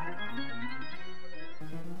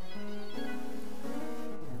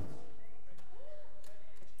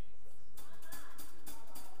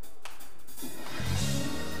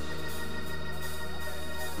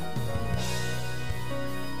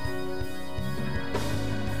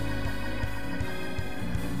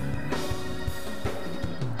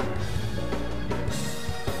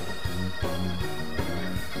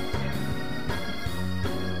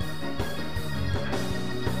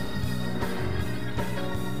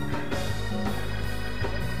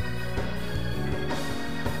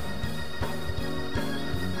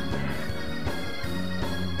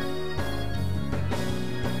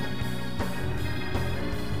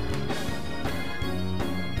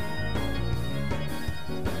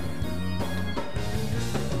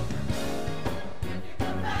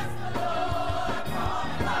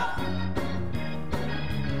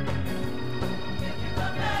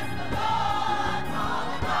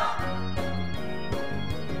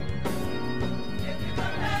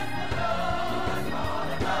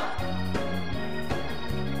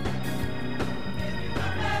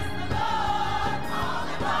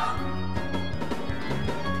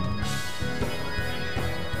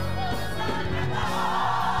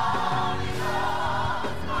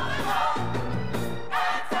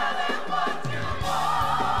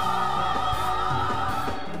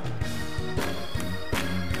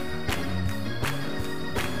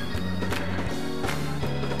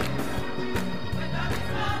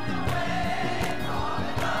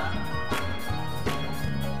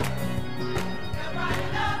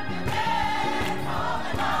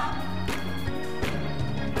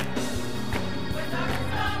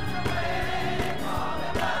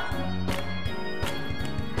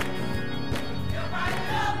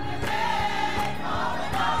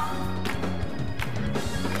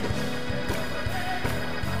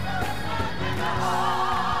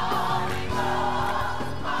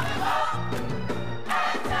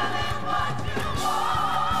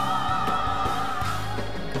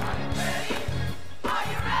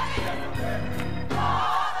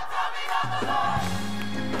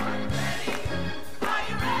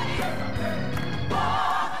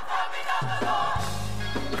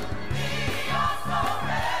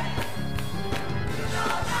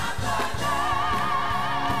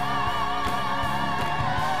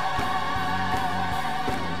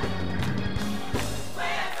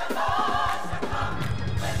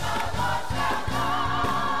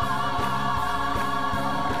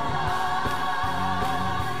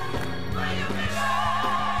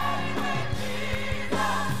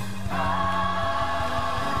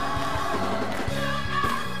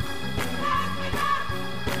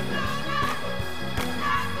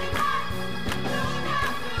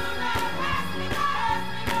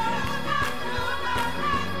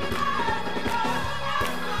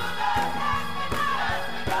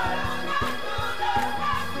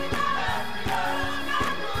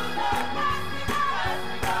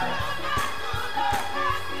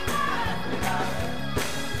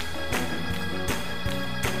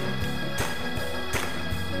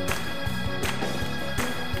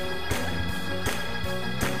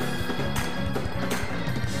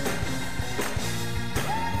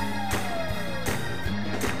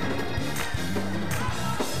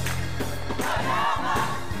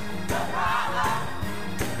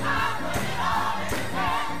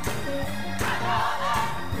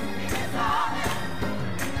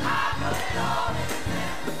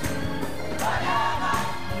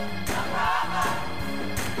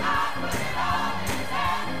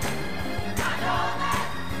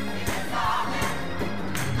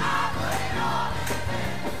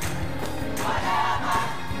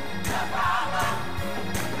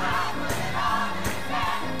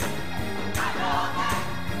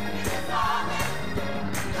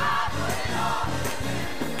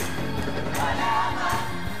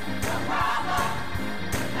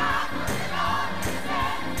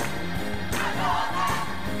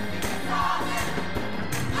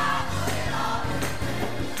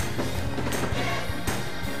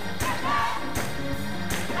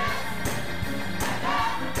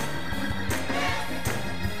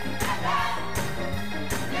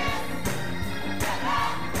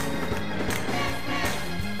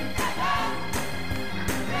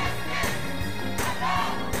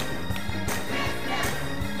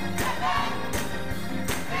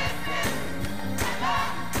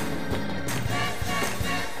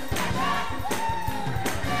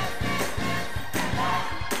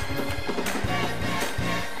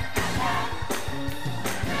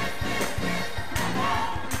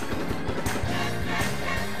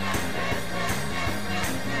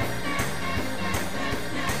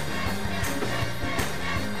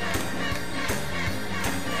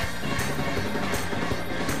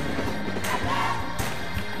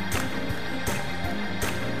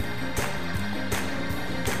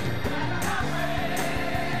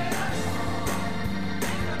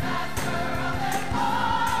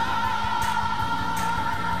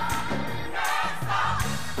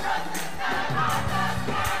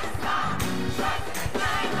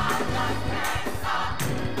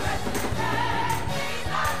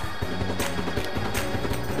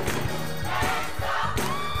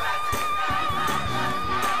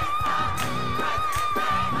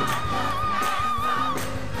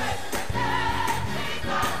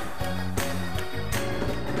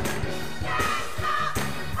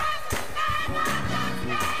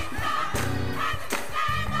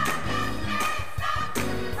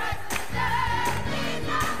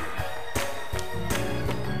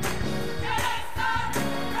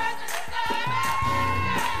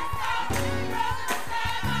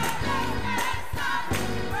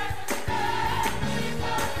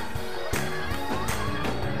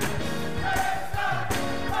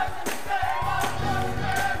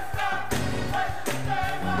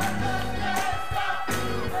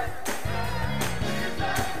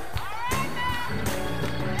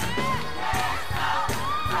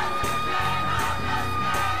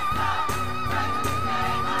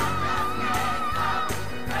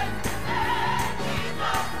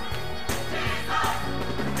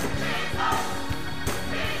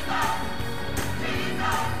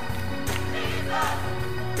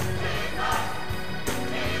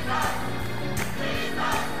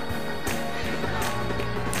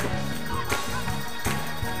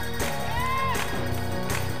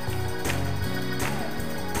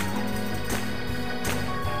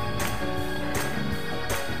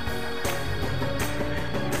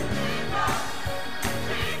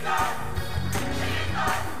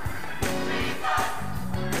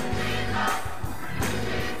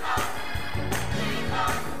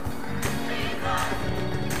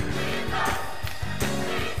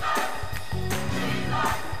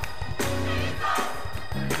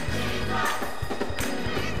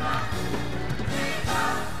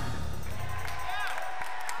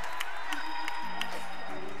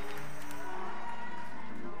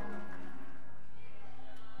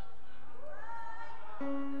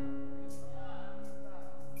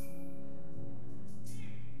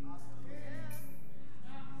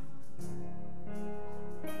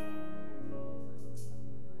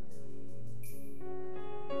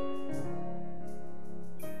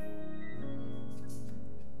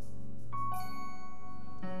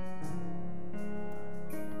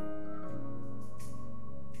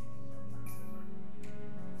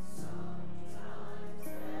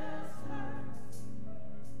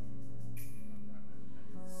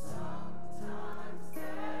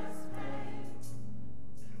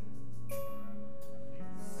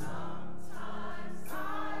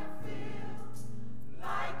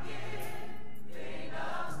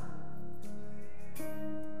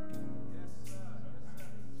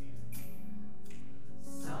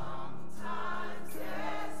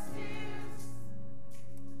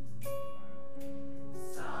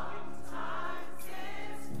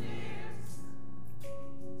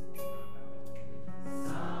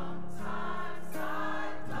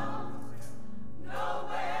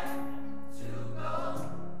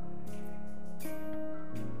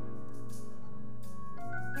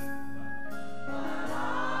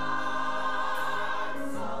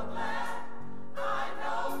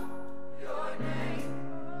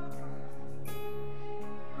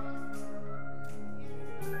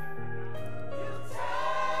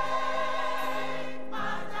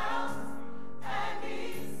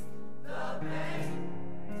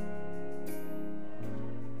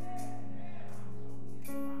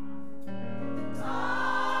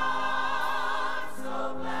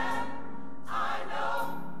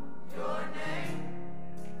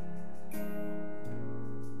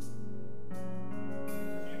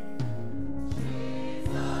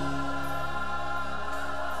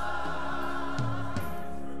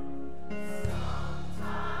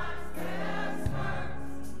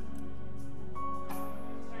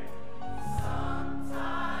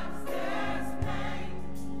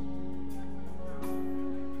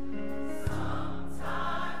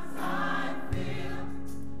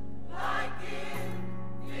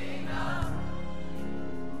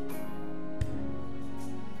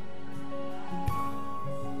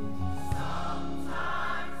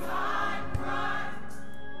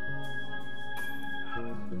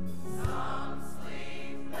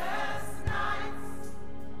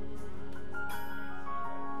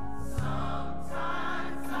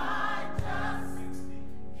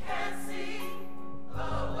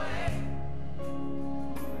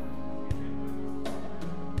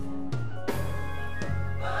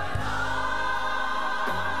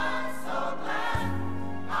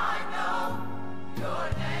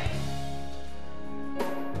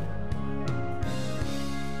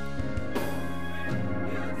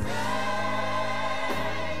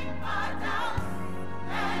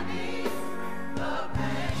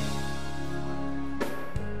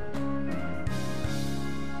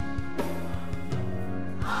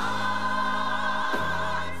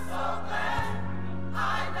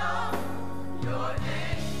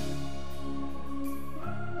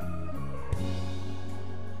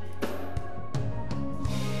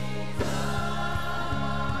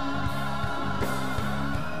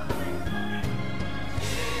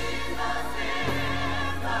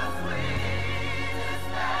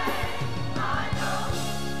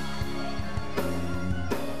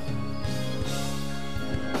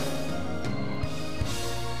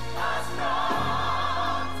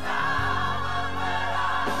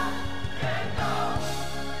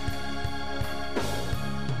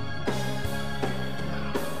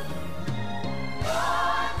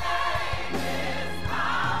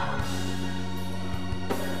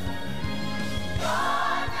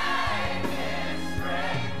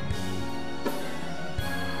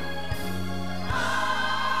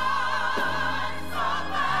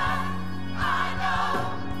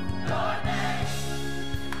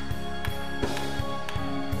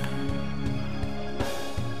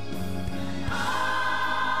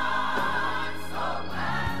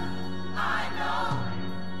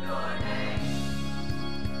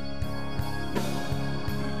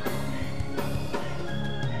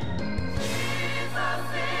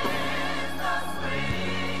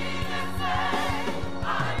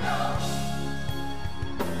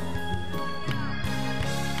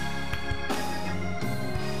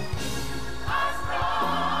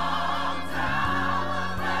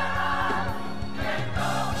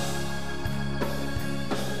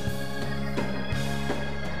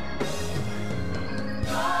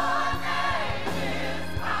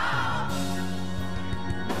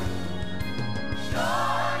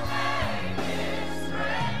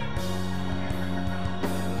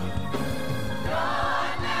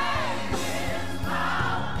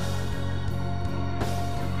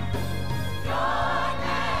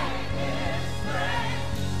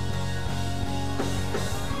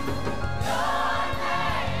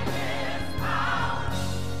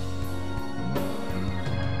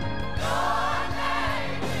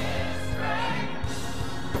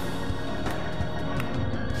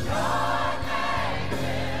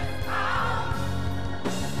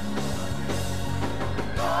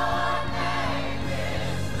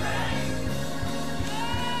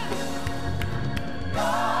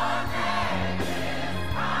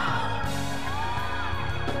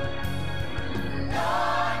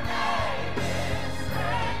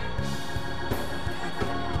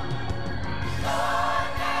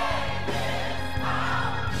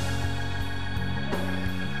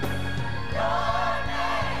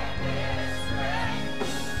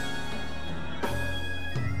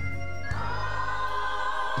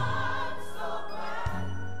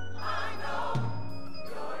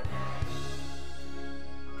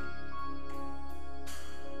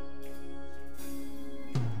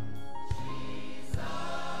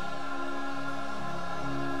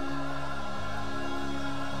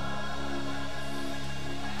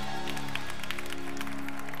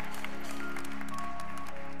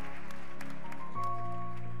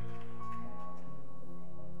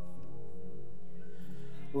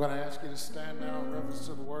 We're going to ask you to stand now in reverence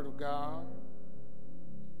to the Word of God.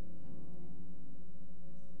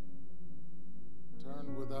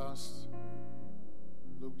 Turn with us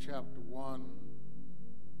to Luke chapter 1.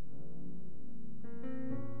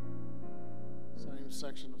 Same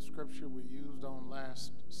section of Scripture we used on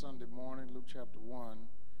last Sunday morning, Luke chapter 1,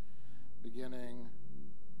 beginning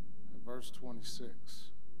at verse 26.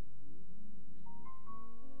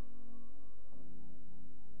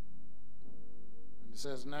 It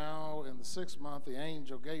says, now in the 6th month, the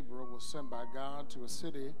angel Gabriel was sent by God to a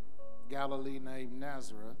city of Galilee named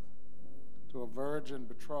Nazareth, to a virgin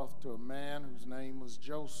betrothed to a man whose name was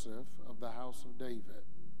Joseph of the house of David.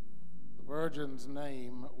 The virgin's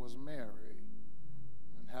name was Mary.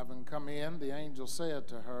 And having come in, the angel said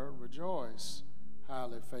to her, rejoice,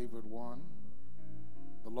 highly favored one.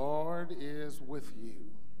 The Lord is with you.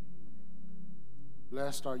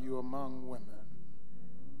 Blessed are you among women.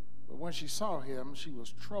 But when she saw him, she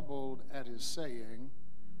was troubled at his saying,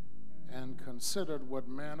 and considered what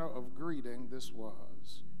manner of greeting this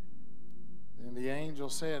was. Then the angel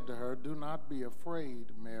said to her, do not be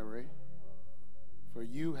afraid, Mary, for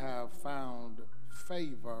you have found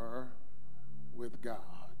favor with God.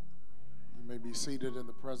 You may be seated in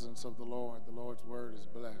the presence of the Lord. The Lord's word is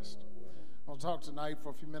blessed. I'll talk tonight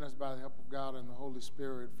for a few minutes by the help of God and the Holy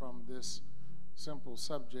Spirit from this simple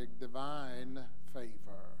subject, divine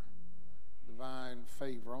favor. Divine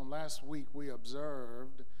favor. On last week, we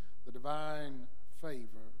observed the divine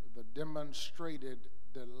favor, the demonstrated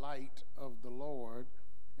delight of the Lord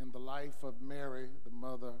in the life of Mary, the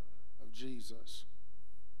mother of Jesus.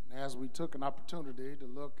 And as we took an opportunity to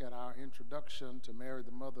look at our introduction to Mary,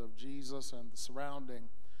 the mother of Jesus, and the surrounding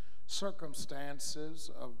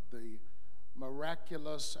circumstances of the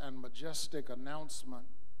miraculous and majestic announcement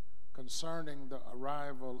concerning the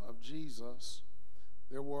arrival of Jesus,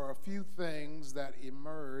 there were a few things that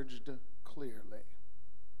emerged clearly.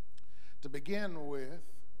 To begin with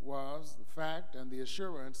was the fact and the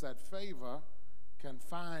assurance that favor can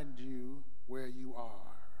find you where you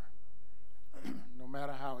are. No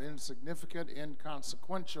matter how insignificant,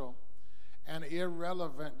 inconsequential, and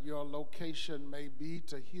irrelevant your location may be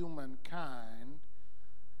to humankind,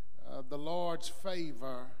 the Lord's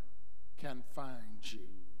favor can find you.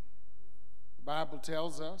 The Bible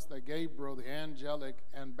tells us that Gabriel, the angelic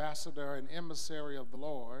ambassador and emissary of the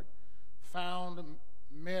Lord, found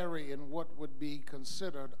Mary in what would be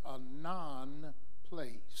considered a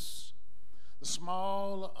non-place, the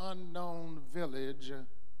small unknown village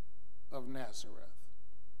of Nazareth.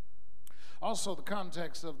 Also, the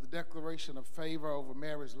context of the declaration of favor over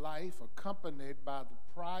Mary's life, accompanied by the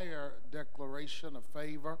prior declaration of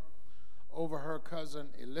favor over her cousin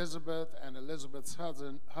Elizabeth and Elizabeth's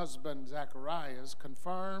husband Zacharias,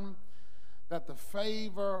 confirm that the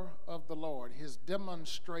favor of the Lord, his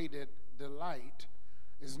demonstrated delight,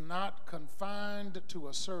 is not confined to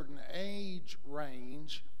a certain age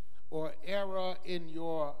range or era in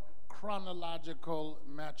your chronological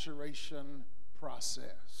maturation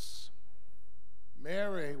process.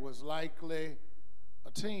 Mary was likely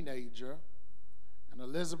a teenager, and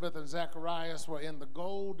Elizabeth and Zacharias were in the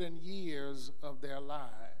golden years of their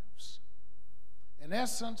lives. In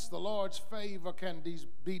essence, the Lord's favor can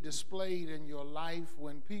be displayed in your life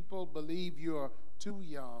when people believe you're too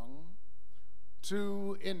young,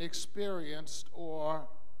 too inexperienced, or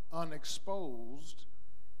unexposed,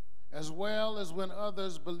 as well as when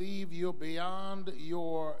others believe you're beyond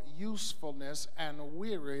your usefulness and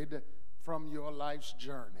wearied from your life's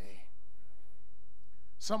journey.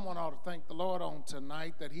 Someone ought to thank the Lord on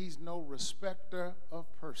tonight that he's no respecter of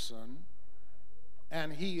person,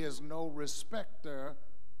 and he is no respecter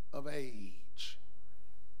of age.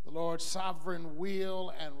 The Lord's sovereign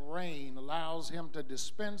will and reign allows him to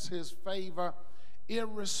dispense his favor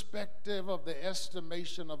irrespective of the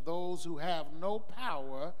estimation of those who have no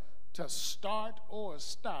power to start or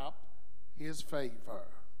stop his favor.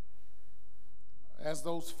 As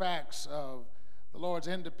those facts of the Lord's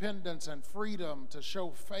independence and freedom to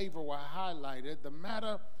show favor were highlighted, the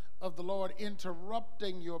matter of the Lord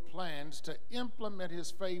interrupting your plans to implement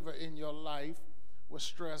his favor in your life was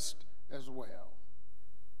stressed as well.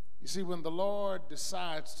 You see, when the Lord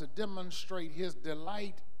decides to demonstrate his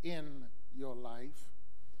delight in your life,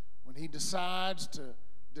 when he decides to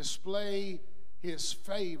display his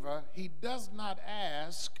favor, he does not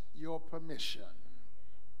ask your permission.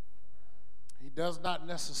 He does not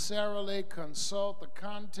necessarily consult the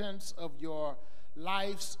contents of your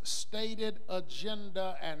life's stated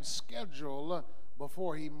agenda and schedule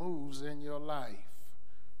before he moves in your life.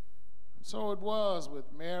 And so it was with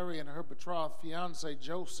Mary and her betrothed fiancé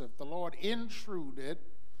Joseph. The Lord intruded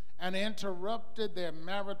and interrupted their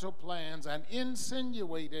marital plans and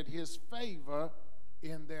insinuated his favor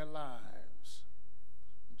in their lives.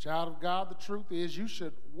 Child of God, the truth is you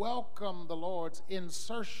should welcome the Lord's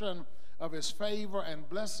insertion of his favor and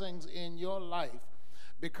blessings in your life,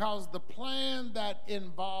 because the plan that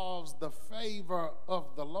involves the favor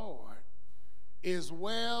of the Lord is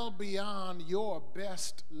well beyond your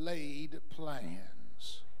best laid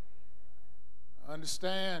plans.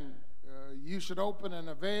 Understand, you should open and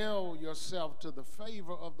avail yourself to the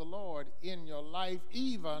favor of the Lord in your life,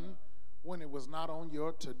 even when it was not on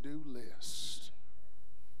your to-do list.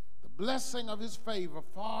 The blessing of his favor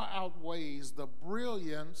far outweighs the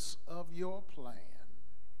brilliance of your plan.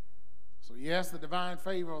 So yes, the divine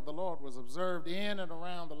favor of the Lord was observed in and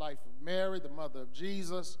around the life of Mary, the mother of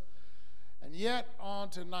Jesus. And yet on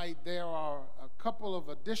tonight, there are a couple of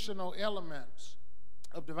additional elements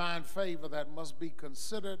of divine favor that must be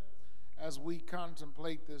considered as we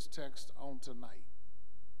contemplate this text on tonight.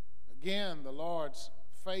 Again, the Lord's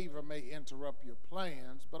favor may interrupt your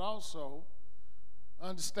plans, but also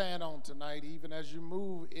understand on tonight, even as you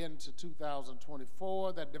move into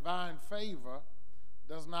 2024, that divine favor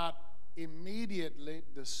does not immediately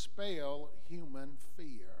dispel human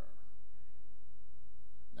fear.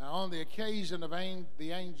 Now, on the occasion of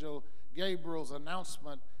the angel Gabriel's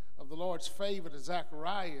announcement of the Lord's favor to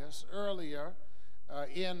Zacharias earlier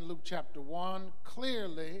in Luke chapter 1,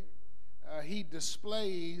 clearly he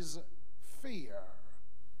displays fear.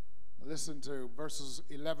 Listen to verses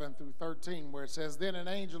 11 through 13, where it says, "Then an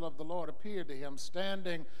angel of the Lord appeared to him,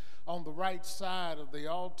 standing on the right side of the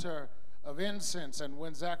altar of incense. And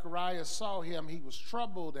when Zacharias saw him, he was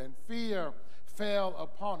troubled, and fear fell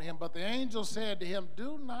upon him. But the angel said to him,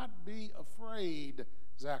 'Do not be afraid,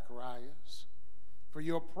 Zacharias, for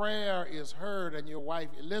your prayer is heard, and your wife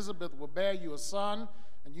Elizabeth will bear you a son,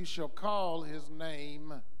 and you shall call his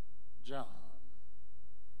name John.'"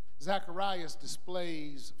 Zacharias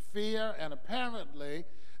displays fear, and apparently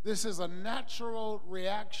this is a natural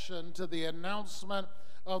reaction to the announcement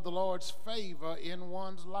of the Lord's favor in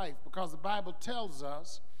one's life, because the Bible tells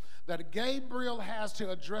us that Gabriel has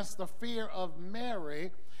to address the fear of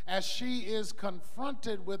Mary as she is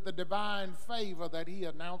confronted with the divine favor that he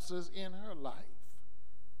announces in her life.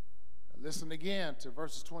 Listen again to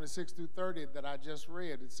verses 26 through 30 that I just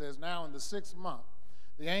read. It says, "Now in the 6th month,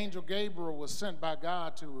 the angel Gabriel was sent by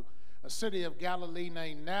God to a city of Galilee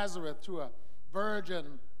named Nazareth to a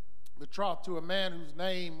virgin betrothed to a man whose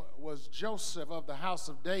name was Joseph of the house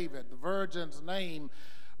of David. The virgin's name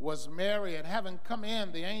was Mary. And having come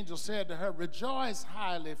in, the angel said to her, 'Rejoice,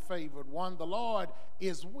 highly favored one, the Lord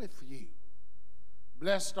is with you.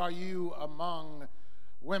 Blessed are you among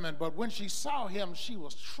women.' But when she saw him, she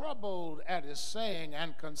was troubled at his saying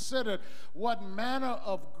and considered what manner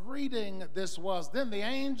of greeting this was. Then the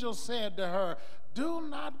angel said to her, 'Do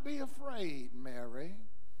not be afraid, Mary,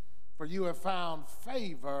 for you have found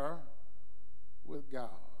favor with God.'"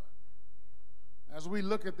 As we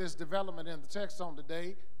look at this development in the text on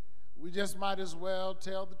today, we just might as well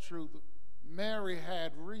tell the truth. Mary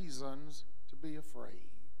had reasons to be afraid.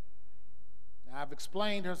 Now, I've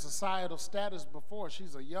explained her societal status before.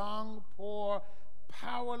 She's a young, poor,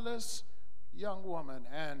 powerless young woman,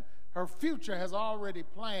 and her future has already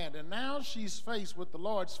planned, and now she's faced with the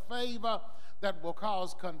Lord's favor that will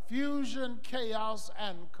cause confusion, chaos,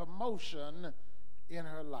 and commotion in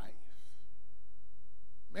her life.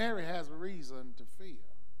 Mary has a reason to fear.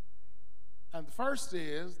 And the first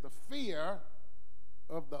is the fear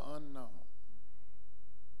of the unknown.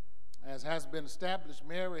 As has been established,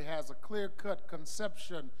 Mary has a clear-cut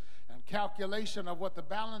conception and calculation of what the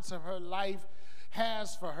balance of her life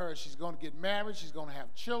has for her. She's going to get married. She's going to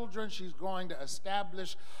have children. She's going to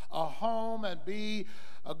establish a home and be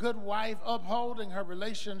a good wife, upholding her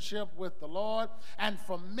relationship with the Lord. And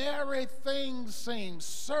for Mary, things seem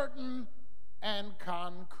certain and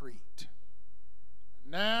concrete.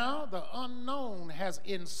 Now, the unknown has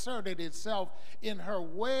inserted itself in her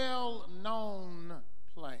well-known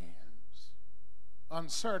plans.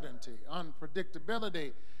 Uncertainty,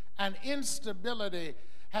 unpredictability, and instability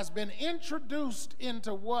has been introduced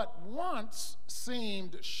into what once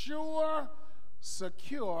seemed sure,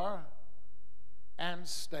 secure, and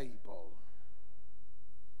stable.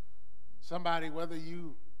 Somebody, whether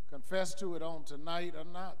you confess to it on tonight or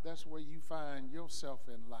not, that's where you find yourself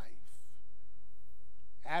in life.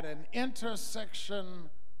 At an intersection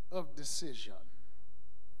of decision.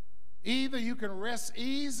 Either you can rest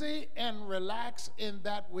easy and relax in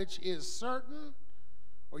that which is certain,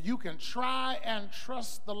 or you can try and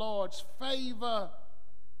trust the Lord's favor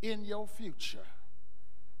in your future.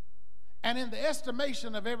 And in the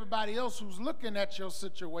estimation of everybody else who's looking at your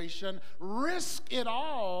situation, risk it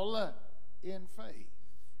all in faith.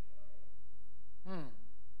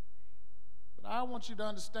 But I want you to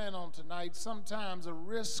understand on tonight, sometimes a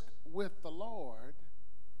risk with the Lord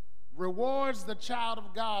rewards the child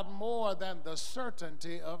of God more than the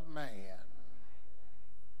certainty of man.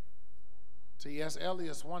 T.S.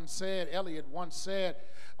 Eliot once said,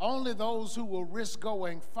 only those who will risk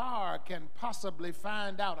going far can possibly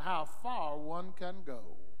find out how far one can go.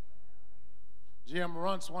 Jim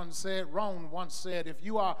Rohn once said, if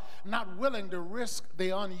you are not willing to risk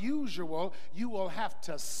the unusual, you will have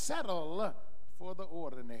to settle for the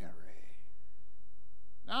ordinary.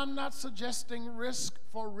 Now, I'm not suggesting risk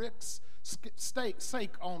for risk's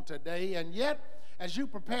sake on today, and yet, as you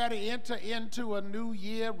prepare to enter into a new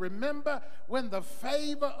year, remember when the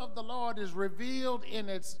favor of the Lord is revealed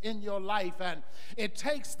in your life, and it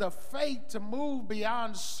takes the faith to move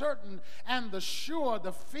beyond certain and the sure.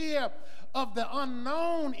 The fear of the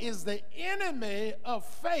unknown is the enemy of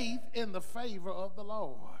faith in the favor of the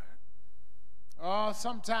Lord. Oh,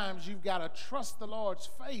 sometimes you've got to trust the Lord's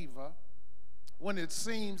favor when it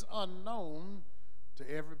seems unknown to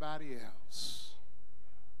everybody else.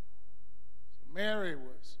 Mary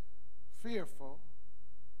was fearful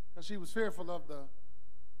because she was fearful of the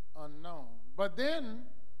unknown. But then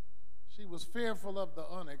she was fearful of the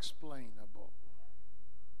unexplainable.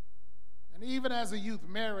 And even as a youth,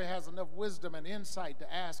 Mary has enough wisdom and insight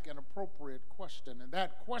to ask an appropriate question. And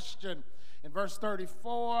that question in verse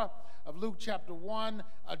 34 of Luke chapter 1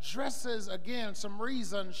 addresses again some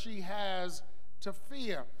reasons she has to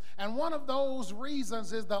fear. And one of those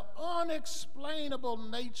reasons is the unexplainable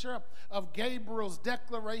nature of Gabriel's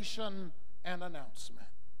declaration and announcement.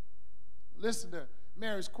 Listen to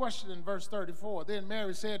Mary's question in verse 34. Then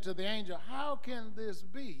Mary said to the angel, how can this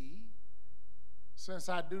be, since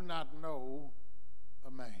I do not know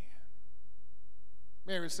a man?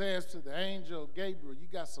 Mary says to the angel Gabriel, you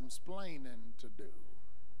got some splaining to do,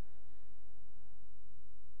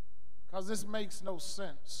 because this makes no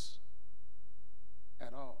sense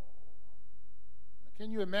at all. Now,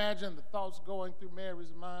 can you imagine the thoughts going through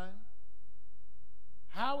Mary's mind?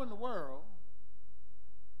 How in the world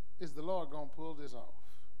is the Lord going to pull this off?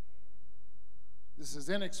 This is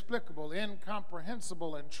inexplicable,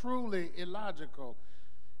 incomprehensible, and truly illogical.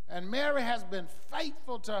 And Mary has been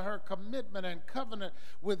faithful to her commitment and covenant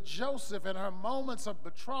with Joseph in her moments of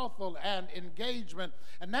betrothal and engagement.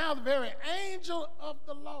 And now the very angel of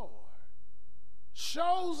the Lord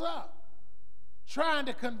shows up, trying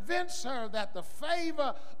to convince her that the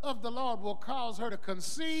favor of the Lord will cause her to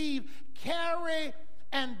conceive, carry,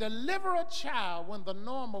 and deliver a child when the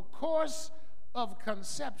normal course of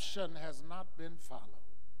conception has not been followed.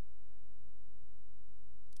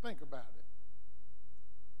 Think about it.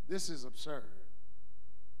 This is absurd.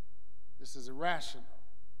 This is irrational.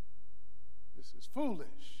 This is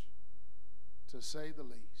foolish, to say the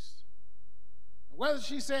least. Whether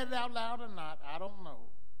she said it out loud or not, I don't know.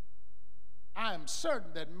 I am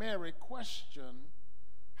certain that Mary questioned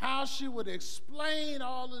how she would explain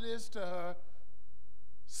all of this to her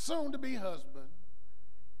soon-to-be husband,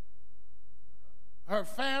 her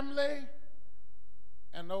family,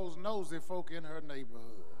 and those nosy folk in her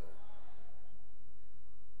neighborhood.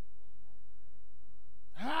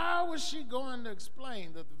 How was she going to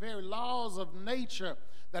explain that the very laws of nature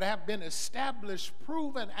that have been established,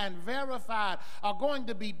 proven, and verified are going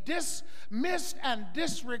to be dismissed and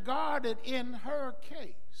disregarded in her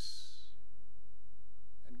case?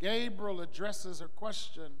 And Gabriel addresses her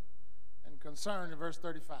question and concern in verse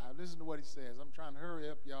 35. Listen to what he says. I'm trying to hurry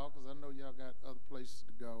up, y'all, because I know y'all got other places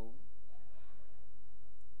to go.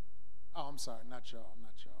 Oh, I'm sorry, not y'all.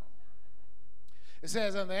 It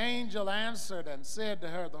says, and the angel answered and said to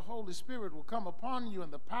her, the Holy Spirit will come upon you,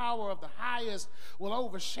 and the power of the highest will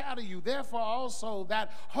overshadow you. Therefore also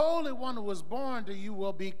that Holy One who was born to you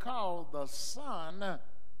will be called the Son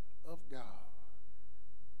of God.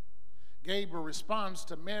 Gabriel responds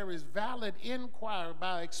to Mary's valid inquiry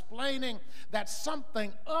by explaining that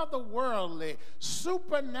something otherworldly,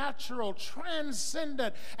 supernatural,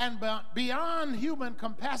 transcendent, and beyond human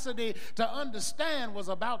capacity to understand was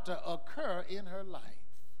about to occur in her life.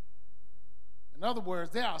 In other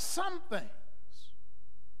words, there are some things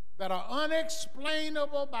that are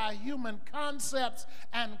unexplainable by human concepts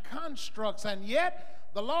and constructs, and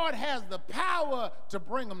yet the Lord has the power to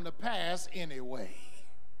bring them to pass anyway.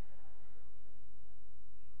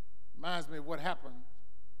 Reminds me of what happened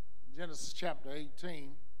in Genesis chapter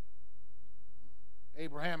 18.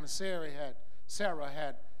 Abraham and Sarah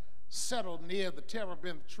had settled near the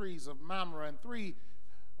terebinth trees of Mamre, and three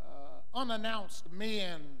unannounced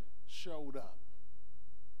men showed up.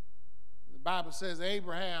 The Bible says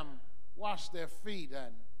Abraham washed their feet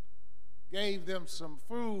and gave them some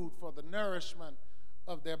food for the nourishment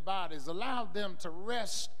of their bodies, allowed them to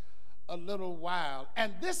rest a little while.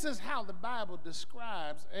 And this is how the Bible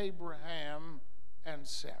describes Abraham and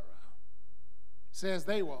Sarah. It says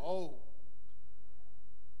they were old,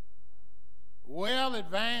 well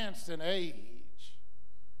advanced in age,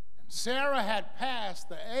 and Sarah had passed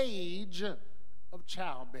the age of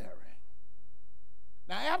childbearing.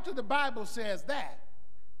 Now, after the Bible says that,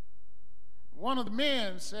 one of the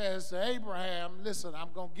men says to Abraham, listen,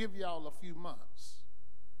 I'm going to give y'all a few months.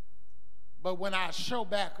 But when I show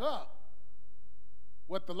back up,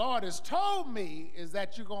 what the Lord has told me is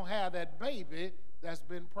that you're going to have that baby that's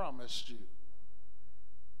been promised you.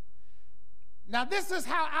 Now, this is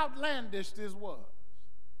how outlandish this was.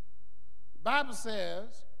 The Bible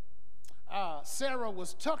says Sarah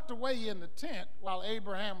was tucked away in the tent while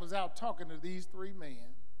Abraham was out talking to these three men.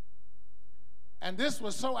 And this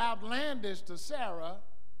was so outlandish to Sarah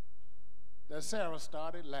that Sarah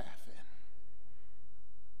started laughing.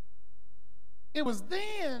 It was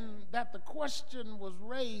then that the question was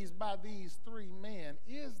raised by these three men,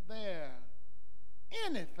 is there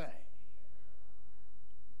anything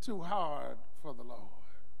too hard for the Lord?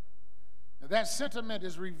 Now, that sentiment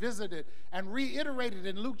is revisited and reiterated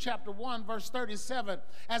in Luke chapter 1, verse 37,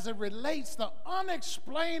 as it relates the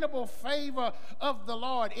unexplainable favor of the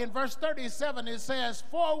Lord. In verse 37, it says,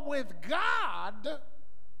 for with God,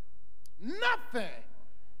 nothing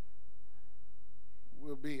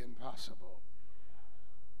will be impossible.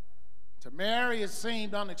 To Mary, it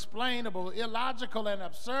seemed unexplainable, illogical, and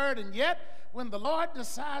absurd, and yet when the Lord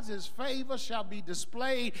decides his favor shall be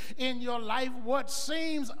displayed in your life, what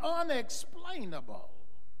seems unexplainable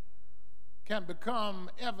can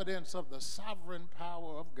become evidence of the sovereign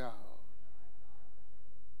power of God.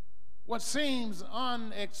 What seems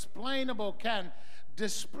unexplainable can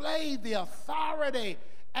display the authority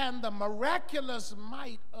and the miraculous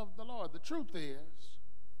might of the Lord. The truth is,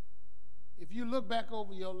 if you look back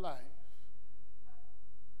over your life,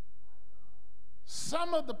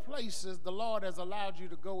 some of the places the Lord has allowed you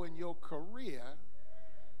to go in your career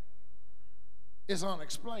is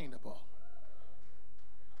unexplainable.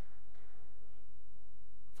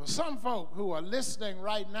 For some folk who are listening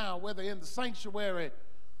right now, whether in the sanctuary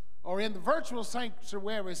or in the virtual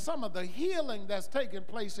sanctuary, some of the healing that's taking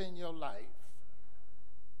place in your life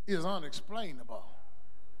is unexplainable.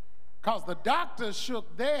 Because the doctors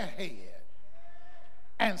shook their head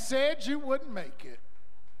and said you wouldn't make it.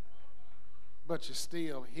 But you're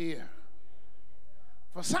still here.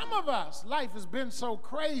 For some of us, life has been so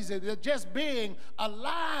crazy that just being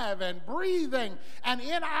alive and breathing and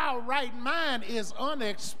in our right mind is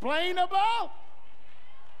unexplainable.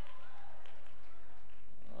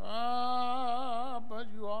 But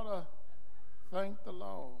you ought to thank the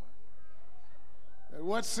Lord. That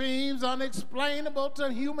what seems unexplainable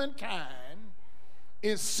to humankind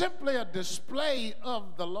is simply a display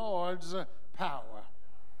of the Lord's power.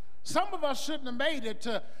 Some of us shouldn't have made it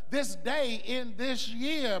to this day in this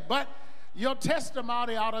year, but your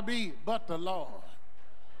testimony ought to be, but the Lord.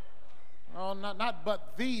 Oh, not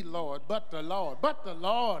but the Lord, but the Lord, but the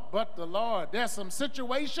Lord, but the Lord. There's some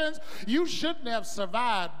situations you shouldn't have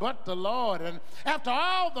survived, but the Lord. And after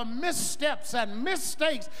all the missteps and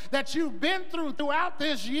mistakes that you've been through throughout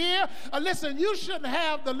this year, listen, you shouldn't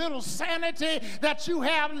have the little sanity that you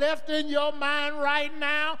have left in your mind right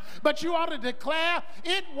now, but you ought to declare,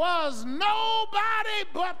 it was nobody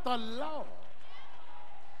but the Lord.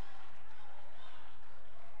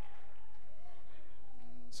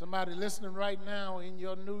 Somebody listening right now in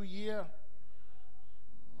your new year,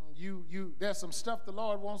 there's some stuff the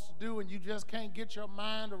Lord wants to do and you just can't get your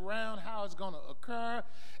mind around how it's going to occur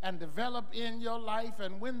and develop in your life.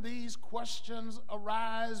 And when these questions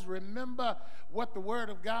arise, remember what the Word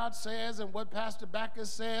of God says and what Pastor Bachus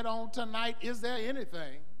said on tonight. Is there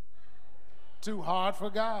anything too hard for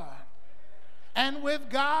God? And with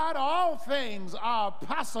God, all things are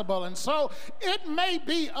possible. And so it may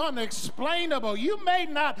be unexplainable. You may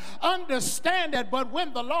not understand it, but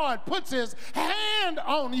when the Lord puts his hand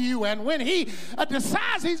on you and when he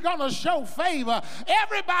decides he's going to show favor,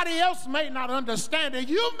 everybody else may not understand it.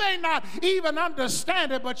 You may not even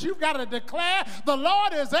understand it, but you've got to declare the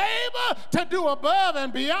Lord is able to do above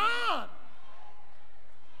and beyond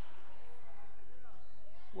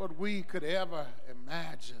what we could ever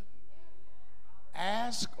imagine,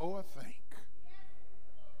 ask, or think.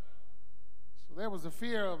 So there was a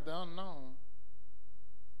fear of the unknown.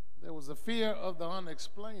 There was a fear of the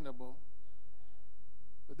unexplainable.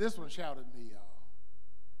 But this one shouted me, y'all.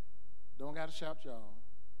 Don't got to shout y'all.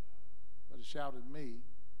 to shout at me.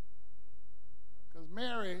 Because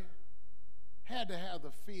Mary had to have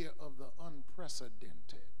the fear of the unprecedented.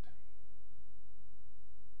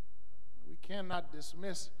 We cannot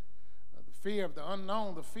dismiss the fear of the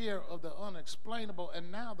unknown, the fear of the unexplainable,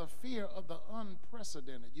 and now the fear of the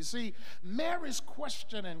unprecedented. You see, Mary's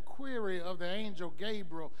question and query of the angel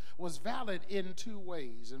Gabriel was valid in two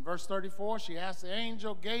ways. In verse 34, she asked the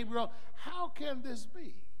angel Gabriel, "How can this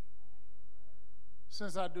be,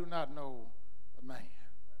 since I do not know a man?"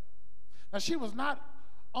 Now, she was not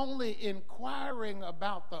only inquiring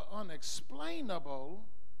about the unexplainable,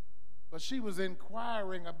 but she was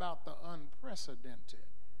inquiring about the unprecedented.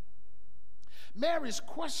 Mary's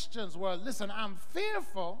questions were, listen, I'm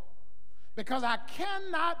fearful because I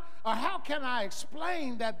cannot, or how can I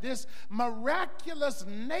explain that this miraculous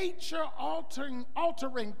nature-altering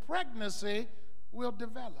pregnancy will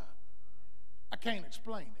develop? I can't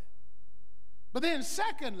explain it. But then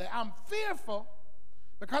secondly, I'm fearful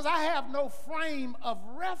because I have no frame of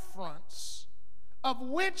reference of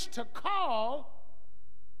which to call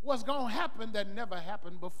what's going to happen that never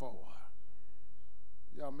happened before.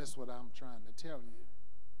 Y'all miss what I'm trying to tell you.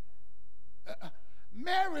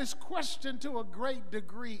 Mary's question to a great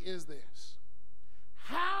degree is this: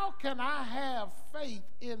 how can I have faith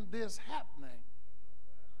in this happening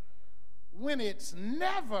when it's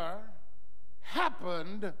never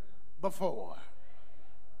happened before?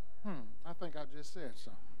 I think I just said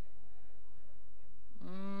something.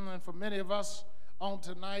 And for many of us on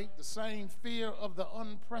tonight, the same fear of the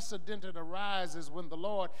unprecedented arises when the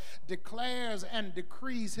Lord declares and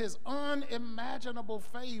decrees his unimaginable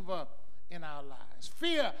favor in our lives.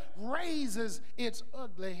 Fear raises its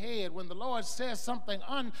ugly head when the Lord says something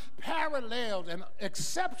unparalleled and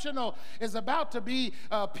exceptional is about to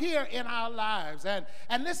appear in our lives. And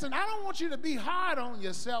listen, I don't want you to be hard on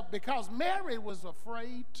yourself, because Mary was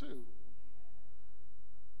afraid too.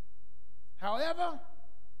 However,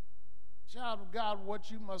 child of God, what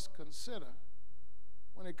you must consider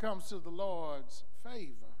when it comes to the Lord's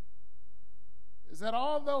favor is that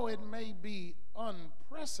although it may be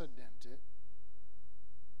unprecedented,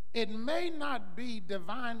 it may not be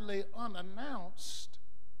divinely unannounced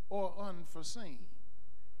or unforeseen.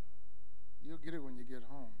 You'll get it when you get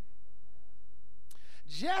home.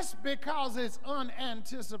 Just because it's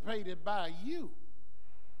unanticipated by you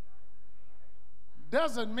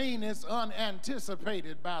doesn't mean it's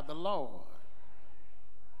unanticipated by the Lord.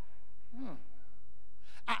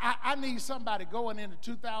 I need somebody going into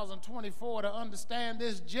 2024 to understand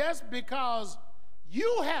this. Just because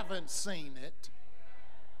you haven't seen it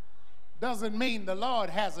doesn't mean the Lord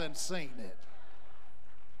hasn't seen it.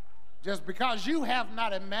 Just because you have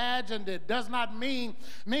not imagined it does not mean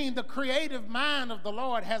the creative mind of the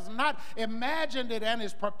Lord has not imagined it and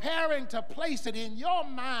is preparing to place it in your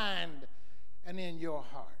mind and in your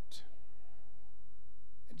heart.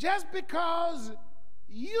 Just because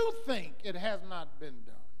you think it has not been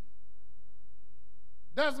done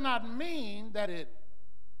does not mean that it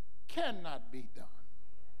cannot be done.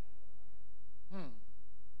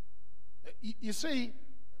 You see,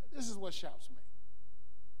 this is what shouts me.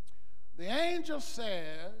 The angel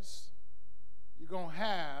says you're going to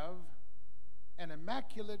have an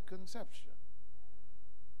immaculate conception.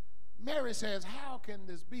 Mary says, how can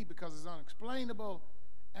this be? Because it's unexplainable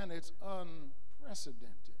and it's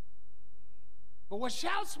unprecedented. But what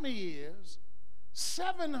shouts me is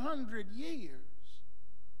 700 years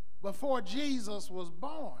before Jesus was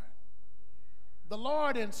born, the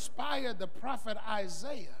Lord inspired the prophet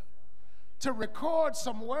Isaiah to record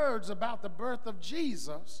some words about the birth of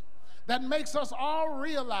Jesus that makes us all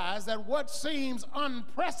realize that what seems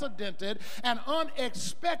unprecedented and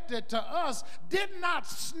unexpected to us did not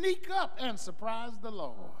sneak up and surprise the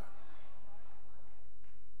Lord.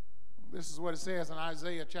 This is what it says in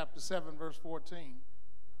Isaiah chapter 7, verse 14.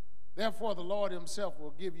 Therefore the Lord himself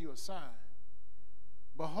will give you a sign.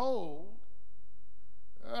 Behold,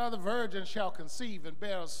 the virgin shall conceive and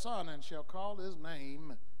bear a son and shall call his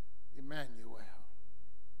name Emmanuel.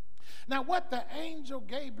 Now, what the angel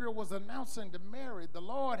Gabriel was announcing to Mary, the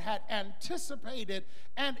Lord had anticipated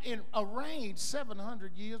and arranged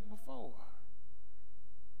 700 years before.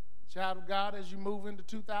 Child of God, as you move into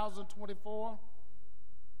 2024,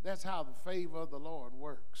 that's how the favor of the Lord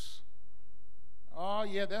works. Oh,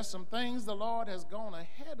 yeah, there's some things the Lord has gone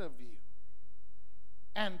ahead of you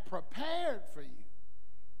and prepared for you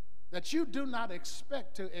that you do not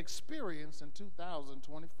expect to experience in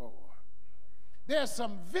 2024. There's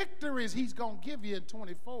some victories he's going to give you in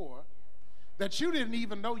 24 that you didn't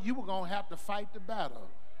even know you were going to have to fight the battle.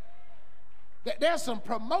 There's some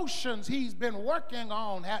promotions he's been working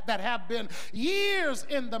on that have been years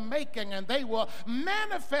in the making, and they will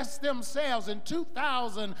manifest themselves in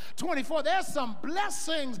 2024. There's some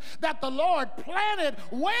blessings that the Lord planted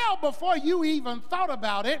well before you even thought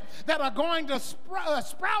about it that are going to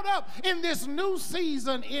sprout up in this new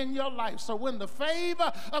season in your life. So when the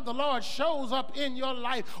favor of the Lord shows up in your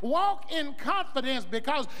life, walk in confidence,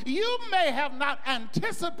 because you may have not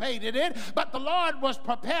anticipated it, but the Lord was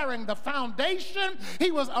preparing the foundation.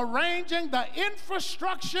 He was arranging the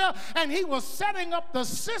infrastructure, and he was setting up the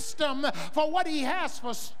system for what he has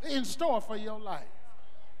in store for your life.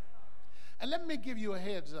 And let me give you a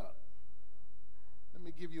heads up. Let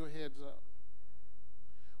me give you a heads up.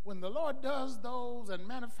 When the Lord does those and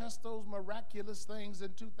manifests those miraculous things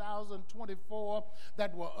in 2024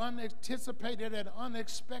 that were unanticipated and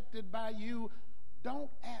unexpected by you,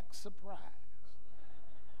 don't act surprised.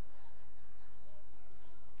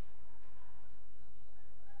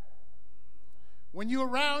 When you're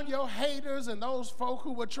around your haters and those folk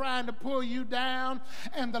who were trying to pull you down,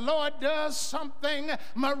 and the Lord does something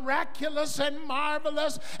miraculous and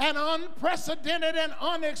marvelous and unprecedented and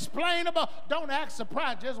unexplainable, don't act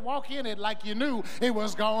surprised. Just walk in it like you knew it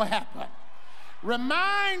was going to happen.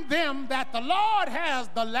 Remind them that the Lord has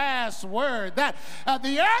the last word, that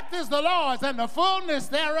the earth is the Lord's and the fullness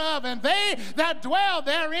thereof, and they that dwell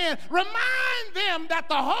therein. Remind them that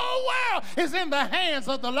the whole world is in the hands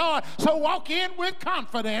of the Lord. So walk in with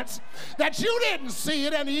confidence that you didn't see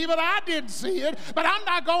it, and even I didn't see it, but I'm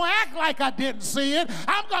not going to act like I didn't see it.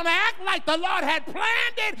 I'm going to act like the Lord had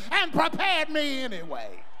planned it and prepared me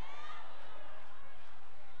anyway.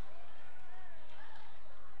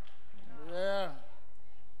 Yeah,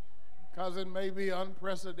 because it may be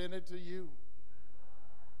unprecedented to you,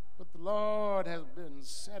 but the Lord has been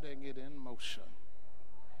setting it in motion.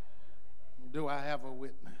 Do I have a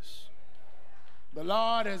witness? The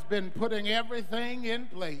Lord has been putting everything in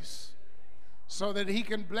place so that he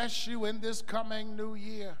can bless you in this coming new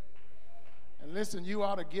year. And listen, you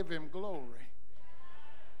ought to give him glory.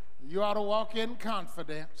 You ought to walk in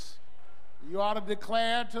confidence. You ought to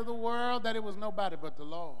declare to the world that it was nobody but the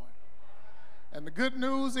Lord. And the good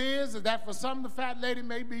news is that for some, the fat lady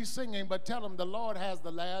may be singing, but tell them the Lord has the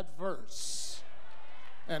last verse,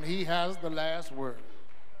 and he has the last word.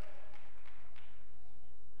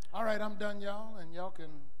 All right, I'm done, y'all, and y'all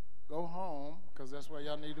can go home, because that's where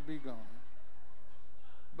y'all need to be going.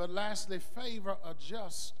 But lastly, favor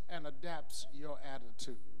adjusts and adapts your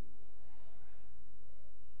attitude.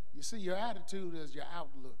 You see, your attitude is your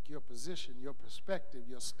outlook, your position, your perspective,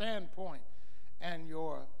 your standpoint, and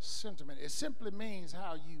your sentiment. It simply means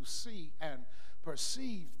how you see and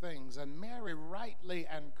perceive things. And Mary rightly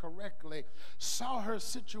and correctly saw her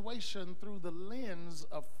situation through the lens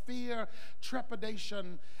of fear,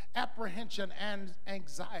 trepidation, apprehension, and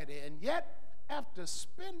anxiety. And yet, after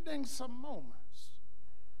spending some moments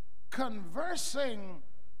conversing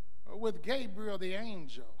with Gabriel the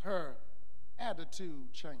angel, her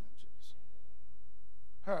attitude changes.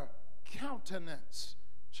 Her countenance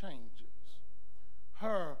changes.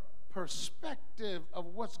 Her perspective of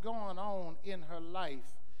what's going on in her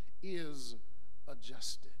life is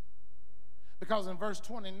adjusted. Because in verse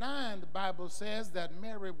 29, the Bible says that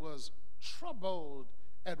Mary was troubled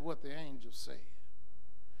at what the angel said.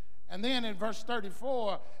 And then in verse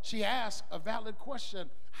 34, she asked a valid question: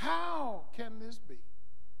 how can this be,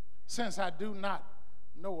 since I do not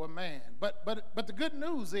know a man? But the good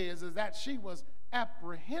news is that she was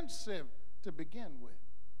apprehensive to begin with.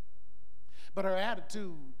 But her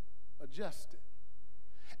attitude adjusted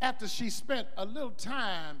after she spent a little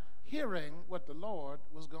time hearing what the Lord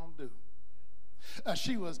was going to do.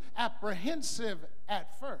 She was apprehensive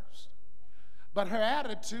at first, but her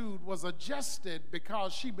attitude was adjusted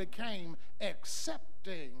because she became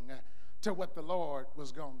accepting to what the Lord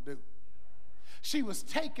was going to do. She was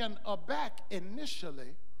taken aback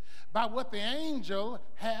initially by what the angel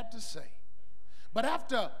had to say. But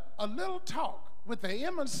after a little talk with the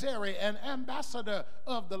emissary and ambassador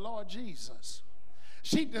of the Lord Jesus,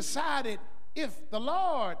 she decided, if the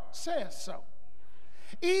Lord says so,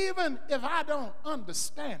 even if I don't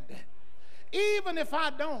understand it, even if I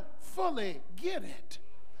don't fully get it,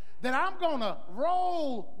 then I'm going to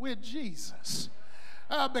roll with Jesus.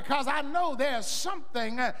 Because I know there's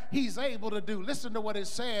something he's able to do. Listen to what it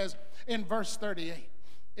says in verse 38.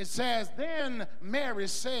 It says, then Mary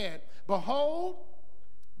said, behold,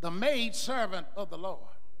 the maidservant of the Lord,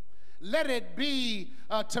 let it be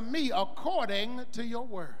to me according to your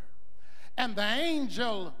word. And the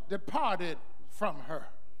angel departed from her.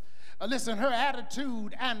 Listen, her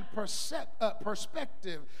attitude and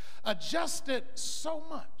perspective adjusted so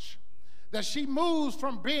much that she moves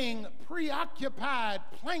from being preoccupied,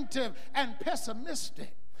 plaintive, and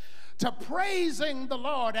pessimistic to praising the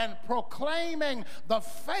Lord and proclaiming the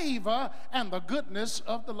favor and the goodness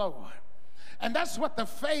of the Lord. And that's what the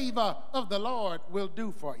favor of the Lord will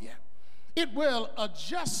do for you. It will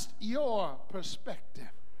adjust your perspective.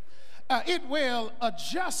 It will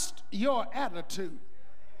adjust your attitude.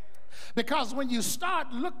 Because when you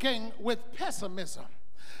start looking with pessimism,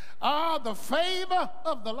 the favor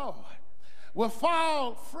of the Lord will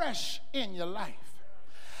fall fresh in your life.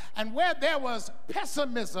 And where there was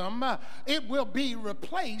pessimism, it will be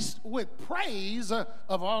replaced with praise of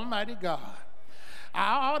Almighty God.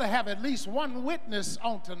 I ought to have at least one witness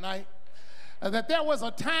on tonight that there was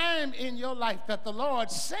a time in your life that the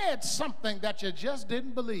Lord said something that you just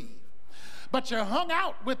didn't believe. But you hung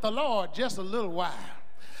out with the Lord just a little while.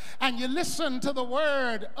 And you listened to the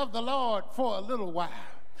word of the Lord for a little while.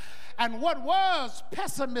 And what was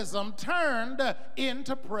pessimism turned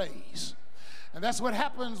into praise. And that's what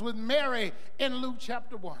happens with Mary in Luke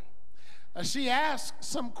chapter 1. She asked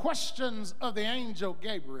some questions of the angel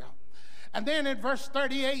Gabriel. And then in verse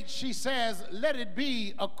 38, she says, let it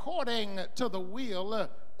be according to the will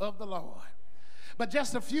of the Lord. But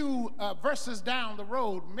just a few verses down the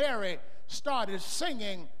road, Mary started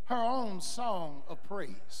singing her own song of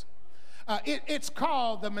praise. It's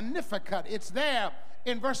called the Magnificat. It's there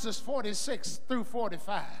in verses 46 through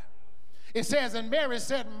 45. It says, and Mary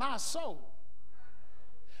said, my soul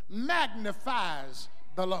magnifies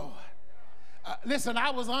the Lord. Listen,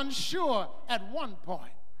 I was unsure at one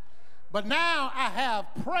point, but now I have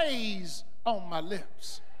praise on my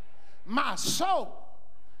lips. My soul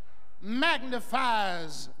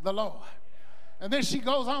magnifies the Lord. And then she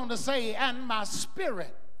goes on to say, and my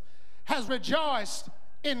spirit has rejoiced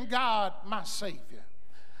in God my Savior,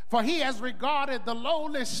 for he has regarded the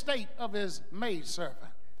lowly state of his maidservant.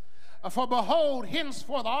 For behold,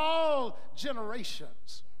 henceforth all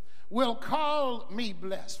generations will call me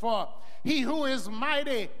blessed, for he who is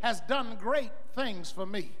mighty has done great things for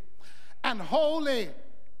me, and holy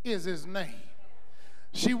is his name.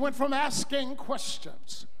 She went from asking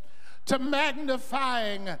questions to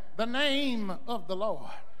magnifying the name of the Lord.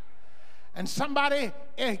 And somebody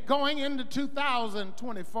going into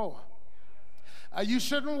 2024, you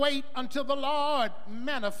shouldn't wait until the Lord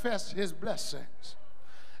manifests his blessings.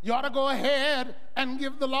 You ought to go ahead and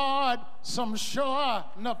give the Lord some sure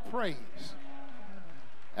enough praise.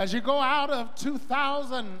 As you go out of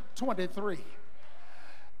 2023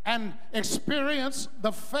 and experience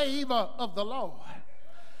the favor of the Lord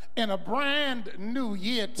in a brand new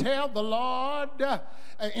year, tell the Lord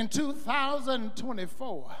in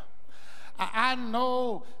 2024, I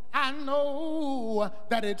know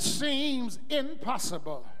that it seems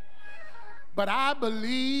impossible, but I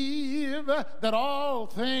believe that all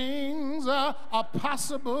things are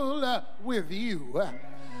possible with you.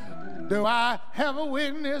 Do I have a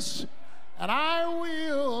witness? And I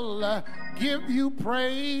will give you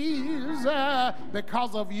praise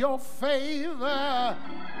because of your favor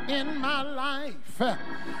in my life.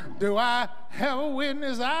 Do I have a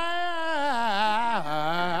witness? I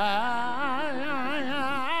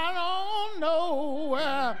don't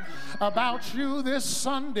know about you this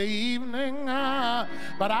Sunday evening,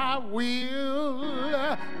 but I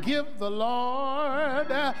will give the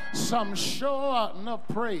Lord some sure enough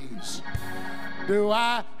praise. Do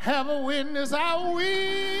I have a witness? I will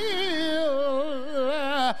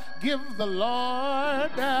give the Lord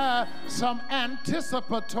some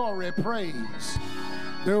anticipatory praise.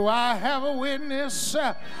 Do I have a witness?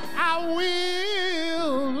 I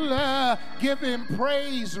will give him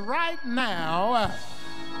praise right now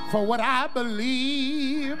for what I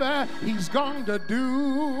believe he's going to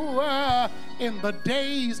do in the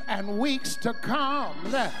days and weeks to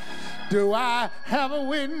come. Do I have a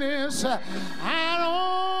witness? I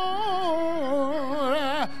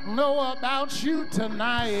don't know about you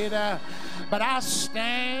tonight, but I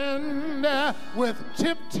stand with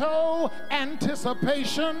tiptoe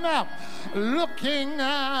anticipation, looking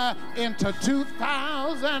into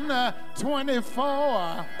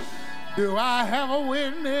 2024. Do I have a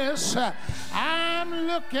witness? I'm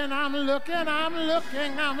looking,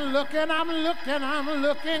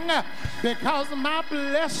 because my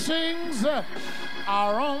blessings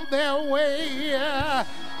are on their way,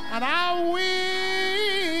 and I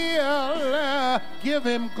will give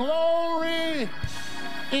him glory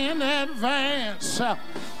in advance.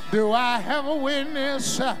 Do I have a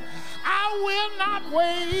witness? I will not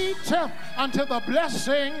wait until the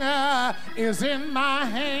blessing is in my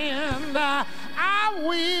hand. I I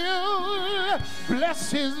will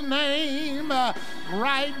bless his name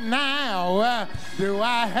right now. Do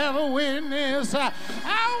I have a witness? I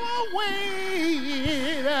will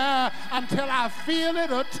wait until I feel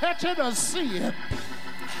it or touch it or see it.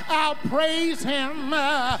 I'll praise him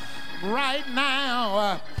right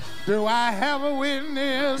now. Do I have a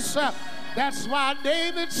witness? That's why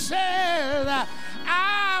David said,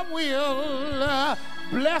 I will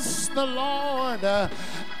bless the Lord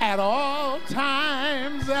at all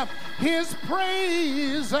times. His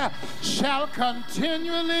praise shall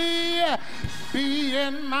continually be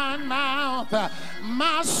in my mouth.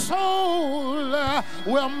 My soul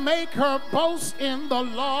will make her boast in the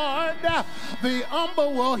Lord. The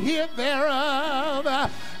humble will hear thereof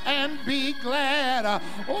and be glad.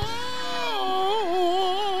 Oh,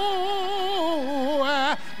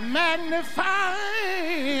 magnify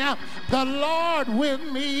the Lord with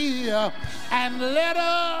me, and let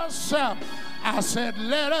us, I said,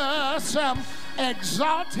 let us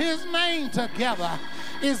exalt his name together.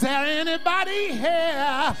 Is there anybody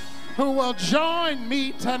here who will join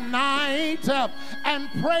me tonight and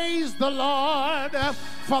praise the Lord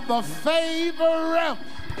for the favor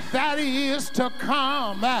that is to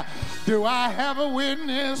come? Do I have a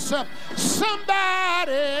witness?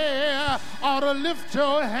 Somebody ought to lift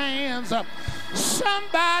your hands.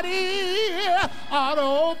 Somebody ought to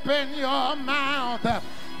open your mouth.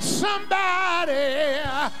 Somebody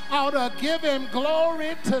ought to give him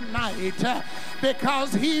glory tonight,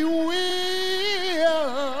 because he will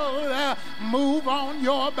move on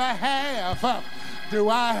your behalf. Do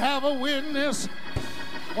I have a witness?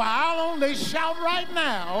 Well, I'll only shout right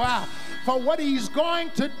now for what he's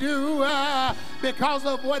going to do because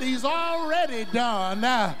of what he's already done.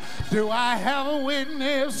 Do I have a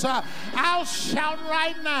witness? I'll shout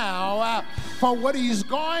right now for what he's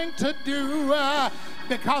going to do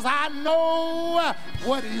because I know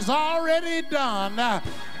what he's already done.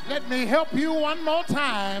 Let me help you one more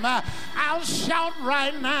time. I'll shout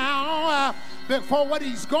right now for what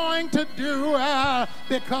he's going to do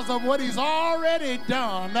because of what he's already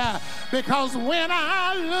done. Because when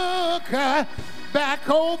I look back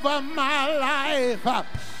over my life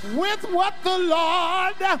with what the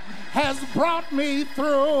Lord has brought me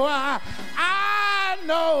through, I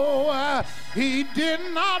know he did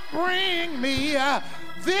not bring me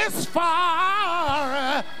this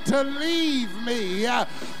far to leave me.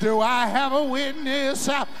 Do I have a witness?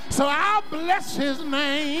 So I'll bless his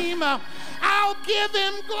name. I'll give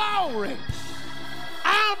him glory.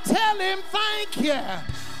 I'll tell him thank you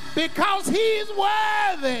because he's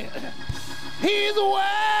worthy. He's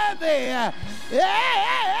worthy.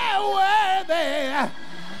 Yeah, worthy.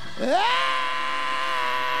 Yeah,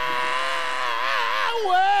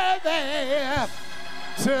 worthy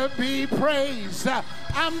to be praised.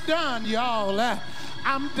 I'm done, y'all.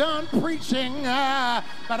 I'm done preaching,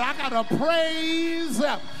 but I got to praise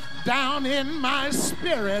down in my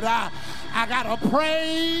spirit. I got to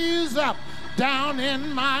praise down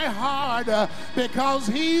in my heart because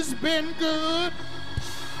he's been good.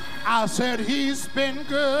 I said he's been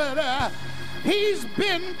good. He's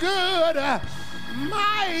been good.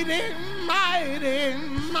 Mighty, mighty,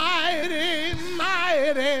 mighty,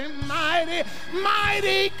 mighty, mighty,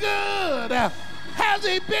 mighty good. Has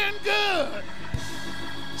he been good?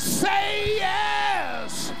 Say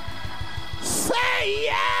yes. Say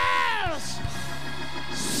yes.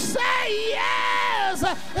 Say yes.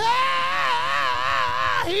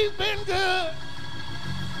 Ah, he's been good.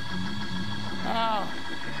 Oh,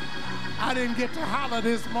 I didn't get to holler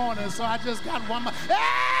this morning, so I just got one more.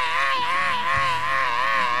 Ah,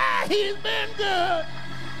 he's been good.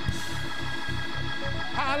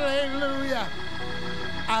 Hallelujah.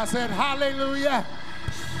 I said, hallelujah.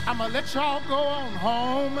 I'm going to let y'all go on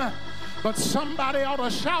home, but somebody ought to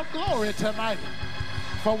shout glory tonight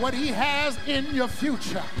for what he has in your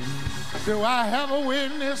future. Do I have a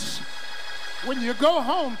witness? When you go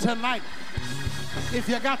home tonight, if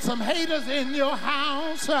you got some haters in your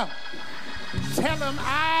house, tell them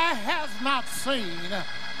eye has not seen,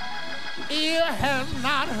 ear has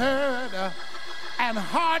not heard, and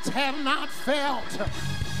hearts have not felt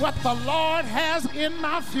what the Lord has in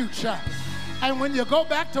my future. And when you go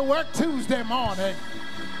back to work Tuesday morning,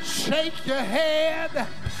 shake your head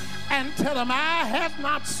and tell them eye has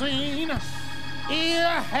not seen, ear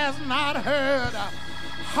has not heard,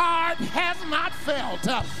 heart has not felt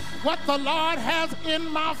what the Lord has in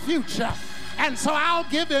my future. And so I'll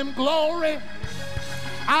give him glory.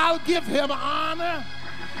 I'll give him honor.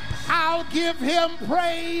 I'll give him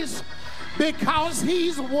praise because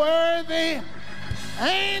he's worthy.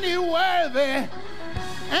 Ain't he worthy?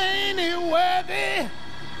 Ain't he worthy?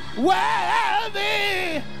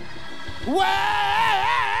 worthy, worthy,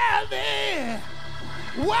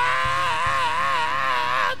 worthy.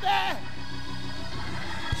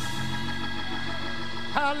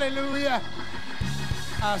 Hallelujah.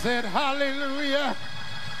 I said hallelujah.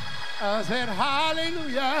 I said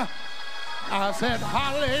hallelujah. I said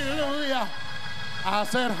hallelujah. I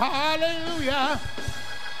said hallelujah.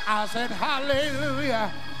 I said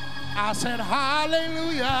hallelujah. I said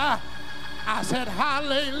hallelujah. I said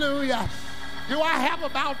hallelujah. Do I have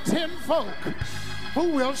about 10 folk who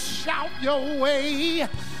will shout your way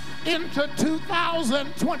into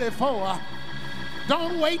 2024?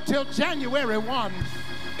 Don't wait till January 1.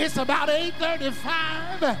 It's about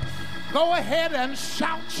 8:35. Go ahead and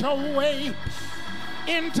shout your way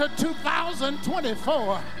into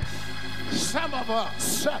 2024. Some of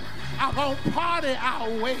us are going to party our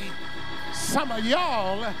way. Some of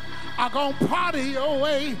y'all are going to party your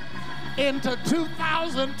way into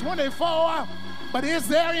 2024. But is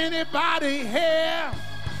there anybody here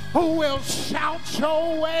who will shout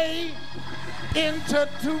your way into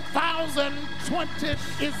 2020?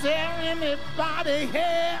 Is there anybody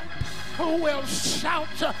here who will shout?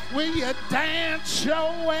 Will you dance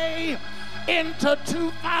your way into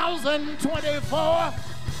 2024?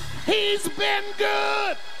 He's been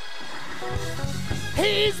good.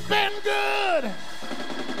 He's been good.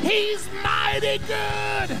 He's mighty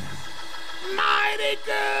good. Mighty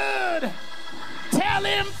good. Tell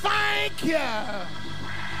him thank you.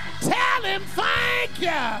 Tell him thank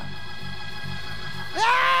you.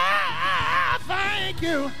 Ah, thank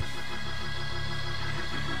you.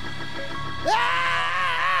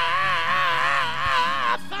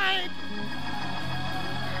 Ah, thank you.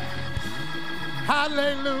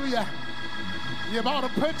 Hallelujah. You ought to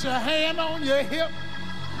put your hand on your hip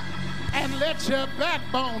and let your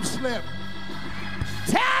backbone slip.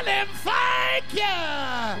 Tell him thank you.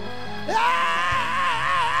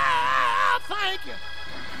 Ah, thank you.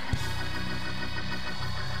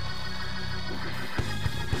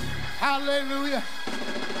 Hallelujah.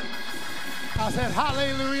 I said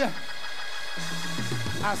hallelujah.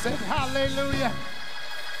 I said hallelujah.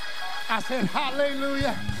 I said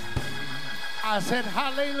hallelujah. I said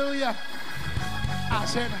hallelujah. I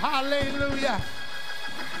said hallelujah.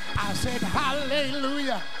 I said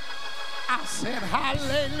hallelujah. I said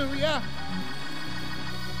hallelujah.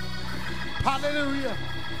 Hallelujah.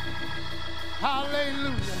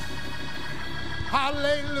 Hallelujah.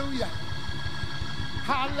 Hallelujah.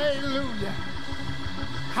 Hallelujah.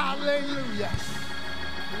 Hallelujah.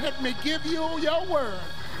 Let me give you your word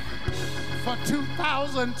for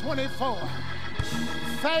 2024.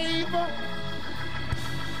 Favor,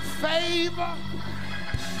 favor,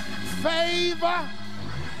 favor,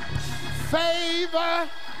 favor,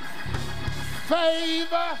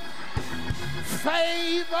 favor,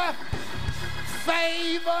 favor,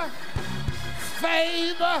 favor,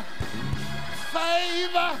 favor,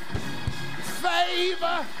 favor,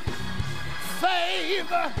 favor,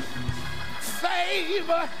 favor,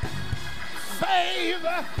 favor,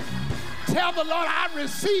 favor. Tell the Lord I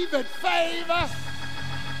receive it. Favor,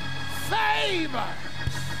 favor,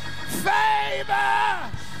 favor,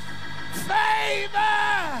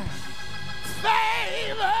 favor,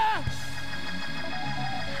 favor.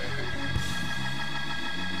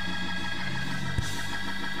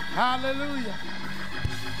 Hallelujah.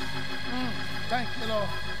 Thank you, Lord.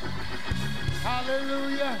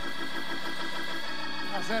 Hallelujah.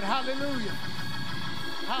 I said hallelujah.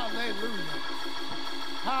 Hallelujah.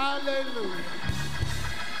 Hallelujah.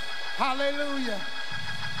 Hallelujah.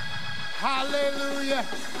 Hallelujah.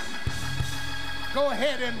 Go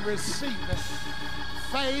ahead and receive it.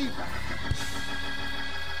 Favor.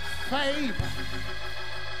 Favor.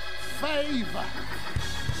 Favor.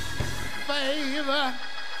 Favor.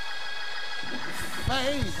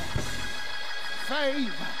 Favor.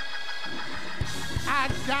 Favor. I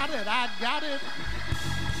got it. I got it.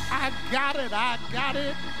 I got it. I got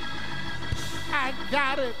it. I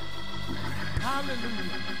got it.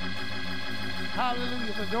 Hallelujah.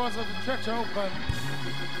 Hallelujah. The doors of the church are open.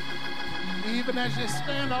 Even as you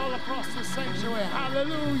stand all across the sanctuary.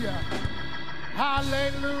 Hallelujah.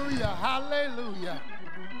 Hallelujah. Hallelujah.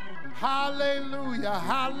 Hallelujah.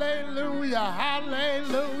 Hallelujah.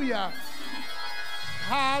 Hallelujah.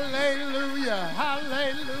 Hallelujah.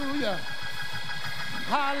 Hallelujah.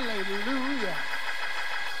 Hallelujah.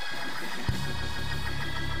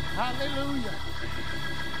 Hallelujah.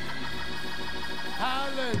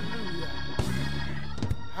 Hallelujah.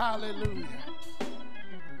 Hallelujah.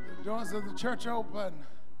 The doors of the church open.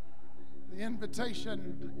 The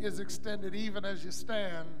invitation is extended even as you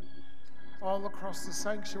stand all across the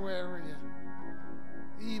sanctuary.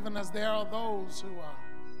 Even as there are those who are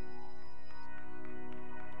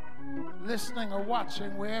listening or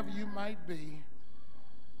watching wherever you might be,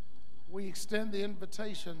 we extend the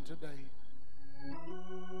invitation today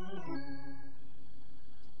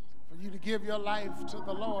for you to give your life to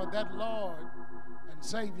the Lord, that Lord and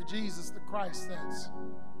Savior Jesus the Christ that's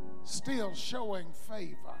still showing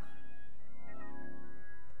favor,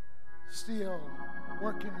 still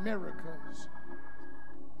working miracles,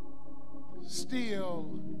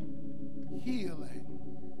 still healing,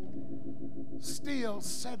 still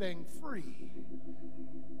setting free.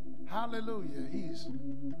 Hallelujah. He's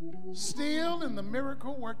still in the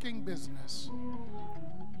miracle working business,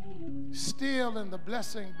 still in the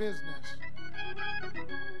blessing business.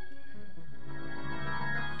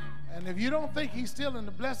 And if you don't think he's still in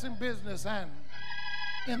the blessing business and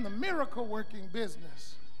in the miracle working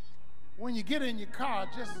business, when you get in your car,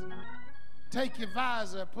 just take your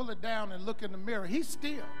visor, pull it down, and look in the mirror. He's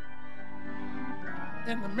still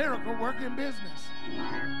in the miracle working business.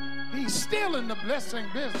 He's still in the blessing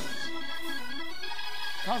business.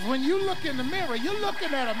 Because when you look in the mirror, you're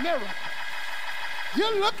looking at a miracle.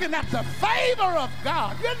 You're looking at the favor of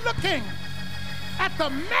God. You're looking at the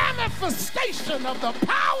manifestation of the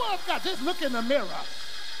power of God. Just look in the mirror.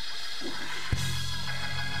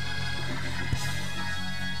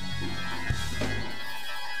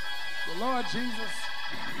 The Lord Jesus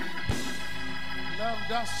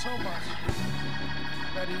loved us so much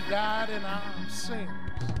that he died in our sins.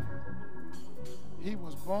 He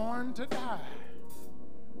was born to die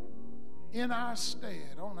in our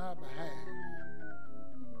stead, on our behalf.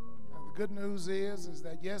 And the good news is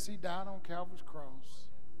that yes, he died on Calvary's cross,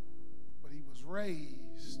 but he was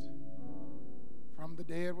raised from the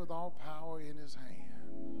dead with all power in his hand.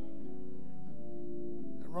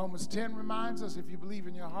 And Romans 10 reminds us, if you believe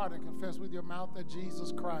in your heart and confess with your mouth that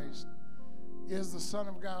Jesus Christ is the Son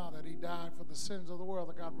of God, that he died for the sins of the world,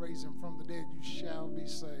 that God raised him from the dead, you shall be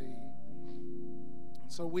saved.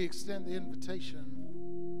 So we extend the invitation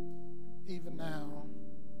even now.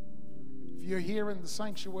 If you're here in the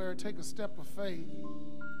sanctuary, take a step of faith.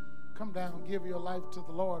 Come down, give your life to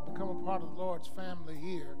the Lord, become a part of the Lord's family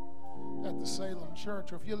here at the Salem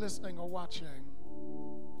Church. Or if you're listening or watching,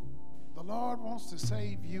 the Lord wants to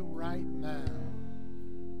save you right now.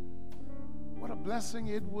 What a blessing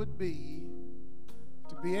it would be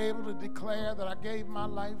to be able to declare that I gave my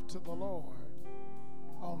life to the Lord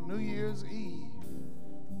on New Year's Eve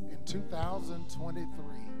in 2023.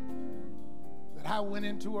 That I went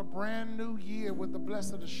into a brand new year with the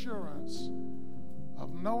blessed assurance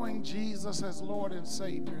of knowing Jesus as Lord and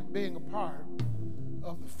Savior and being a part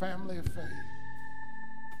of the family of faith.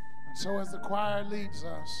 And so as the choir leads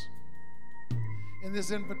us in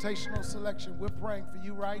this invitational selection, we're praying for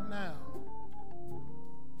you right now,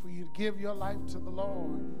 for you to give your life to the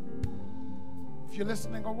Lord. If you're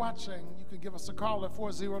listening or watching, you can give us a call at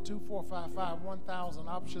 402-455-1000,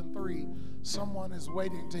 option 3. Someone is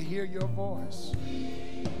waiting to hear your voice.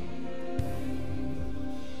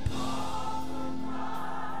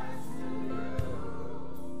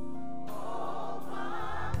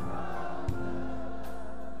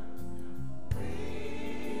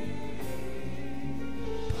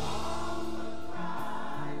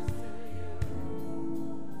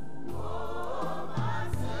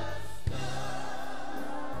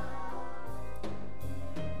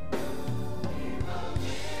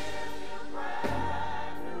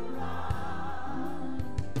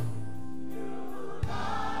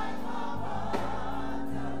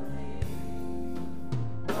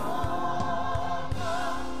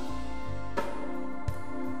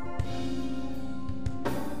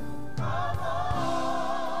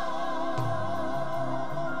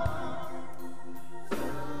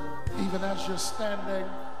 Even as you're standing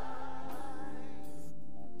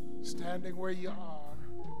where you are,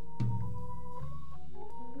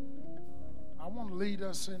 I want to lead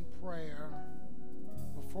us in prayer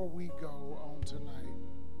before we go on tonight.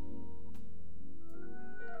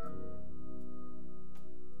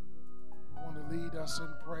 I want to lead us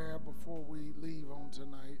in prayer before we leave on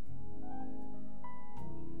tonight.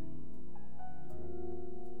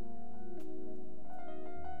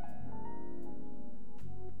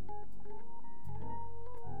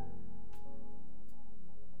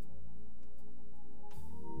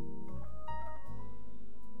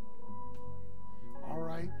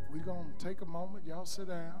 We're going to take a moment. Y'all sit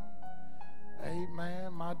down.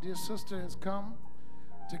 Amen. My dear sister has come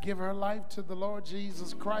to give her life to the Lord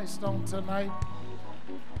Jesus Christ on tonight.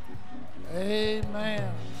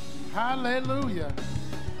 Amen. Hallelujah.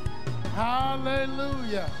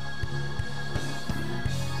 Hallelujah.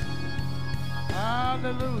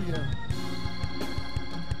 Hallelujah.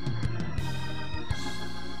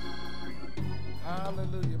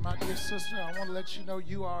 Hallelujah. My dear sister, I want to let you know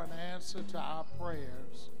you are an answer to our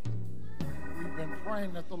prayers. We've been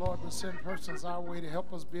praying that the Lord would send persons our way to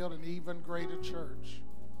help us build an even greater church.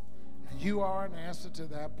 And you are an answer to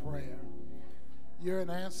that prayer. You're an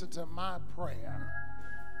answer to my prayer,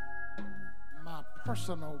 my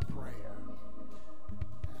personal prayer.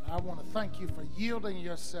 And I want to thank you for yielding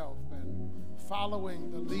yourself and following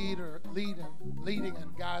the leading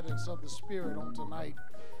and guidance of the Spirit on tonight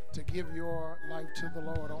to give your life to the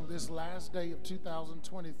Lord on this last day of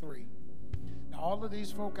 2023. Now, all of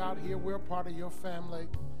these folk out here, we're part of your family,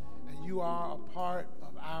 and you are a part of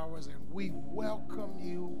ours, and we welcome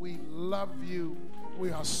you. We love you.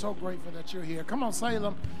 We are so grateful that you're here. Come on,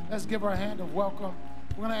 Salem, let's give her a hand of welcome.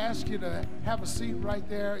 We're going to ask you to have a seat right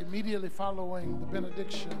there immediately following the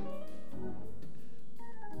benediction.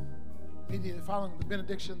 Immediately following the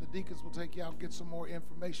benediction, the deacons will take you out and get some more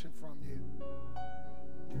information from you.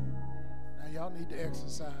 Now, y'all need to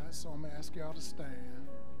exercise, so I'm going to ask y'all to stand.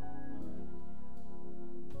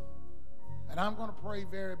 And I'm going to pray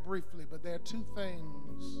very briefly, but there are two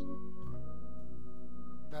things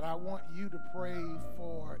that I want you to pray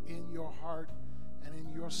for in your heart and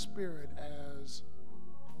in your spirit as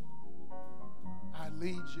I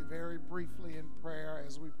lead you very briefly in prayer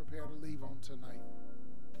as we prepare to leave on tonight.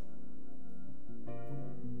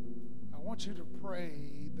 I want you to pray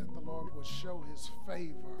that the Lord would show his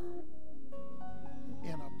favor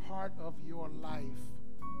in a part of your life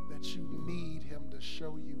that you need him to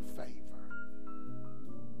show you favor.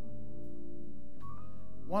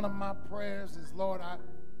 One of my prayers is, Lord,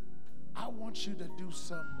 I want you to do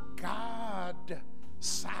some God-sized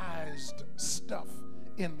stuff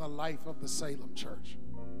in the life of the Salem church.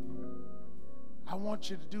 I want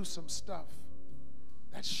you to do some stuff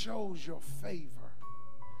that shows your favor.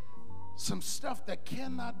 Some stuff that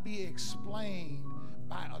cannot be explained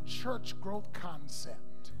by a church growth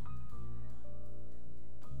concept.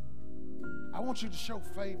 I want you to show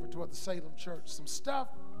favor toward the Salem church. Some stuff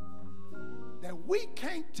that we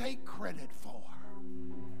can't take credit for.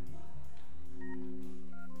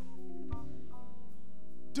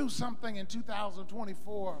 Do something in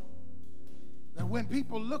 2024 that when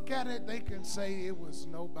people look at it, they can say it was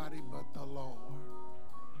nobody but the Lord.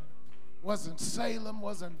 Wasn't Salem,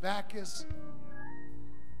 wasn't Bachus.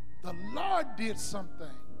 The Lord did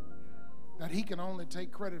something that he can only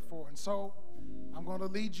take credit for. And so I'm going to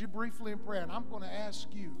lead you briefly in prayer, and I'm going to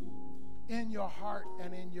ask you in your heart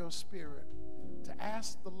and in your spirit to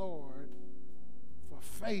ask the Lord for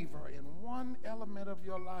favor in one element of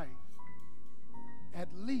your life, at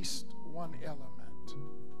least one element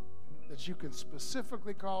that you can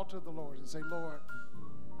specifically call to the Lord and say, Lord,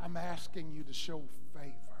 I'm asking you to show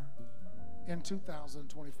favor in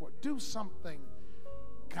 2024. Do something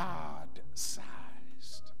God-sized.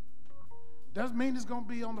 Doesn't mean it's going to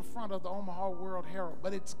be on the front of the Omaha World Herald,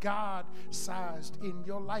 but it's God-sized in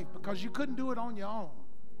your life because you couldn't do it on your own.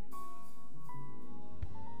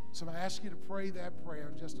 So I'm going to ask you to pray that prayer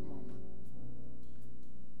in just a moment.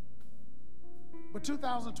 But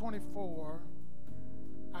 2024,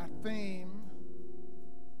 our theme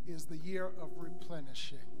is the year of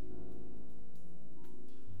replenishing.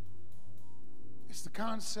 It's the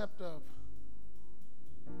concept of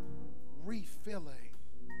refilling,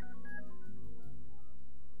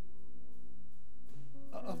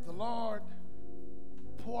 of the Lord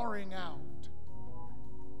pouring out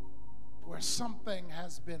where something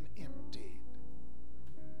has been emptied.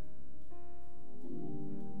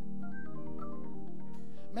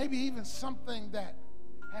 Maybe even something that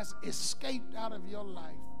has escaped out of your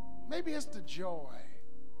life. Maybe it's the joy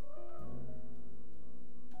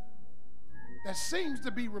that seems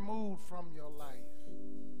to be removed from your life.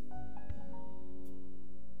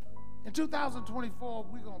 In 2024,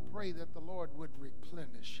 we're going to pray that the Lord would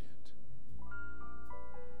replenish it,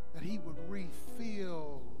 that he would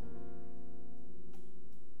refill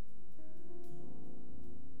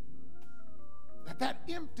that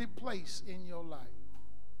empty place in your life,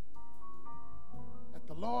 that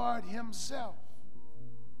the Lord himself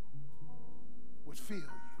would fill you,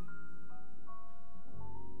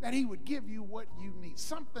 that he would give you what you need,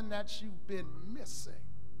 something that you've been missing.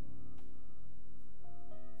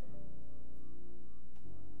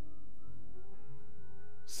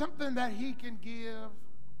 Something that he can give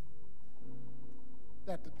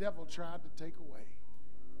that the devil tried to take away.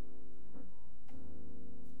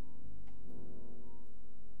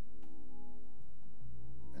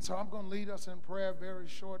 And so I'm going to lead us in prayer very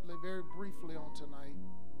shortly, very briefly on tonight.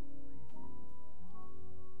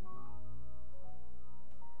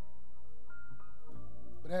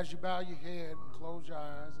 But as you bow your head and close your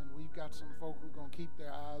eyes, and we've got some folk who are going to keep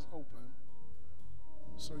their eyes open,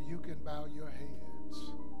 so you can bow your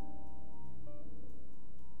heads.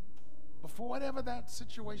 But for whatever that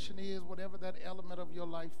situation is, whatever that element of your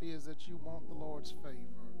life is that you want the Lord's favor,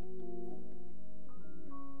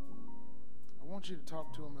 I want you to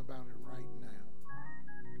talk to him about it right now.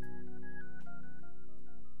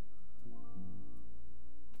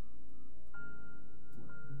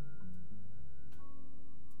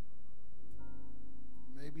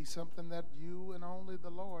 Maybe something that you and only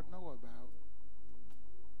the Lord know about.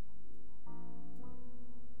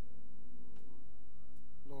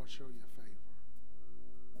 Lord, show your favor.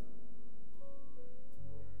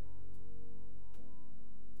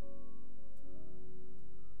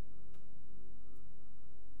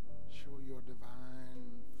 Show your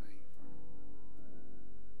divine favor.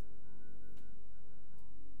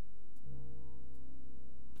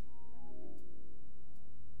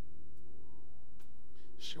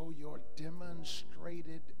 Show your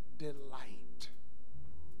demonstrated delight.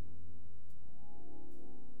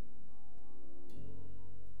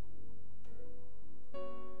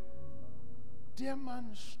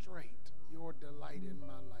 Demonstrate your delight in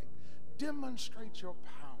my life. Demonstrate your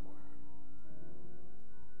power.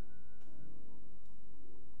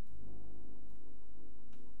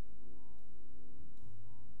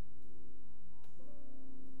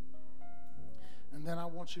 And then I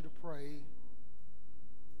want you to pray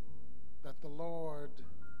that the Lord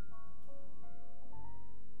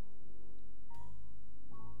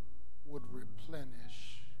would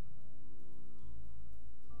replenish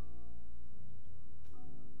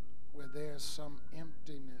where there's some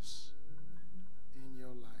emptiness in your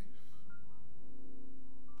life.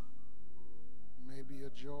 Maybe your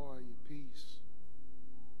joy, your peace,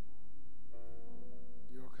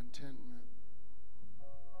 your contentment.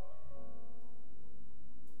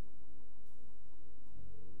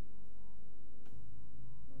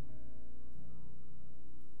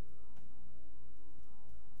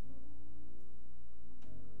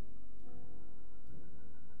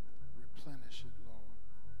 Replenish it, Lord.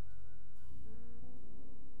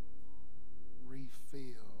 Refill.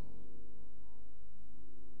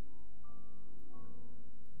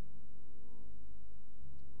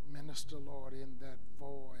 Minister, Lord, in that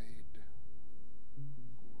void.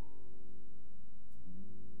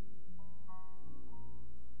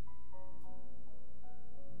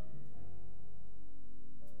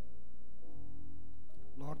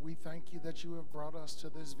 Lord, we thank you that you have brought us to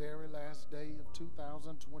this very last day of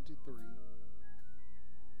 2023.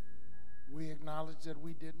 We acknowledge that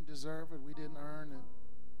we didn't deserve it, we didn't earn it.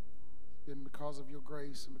 It's been because of your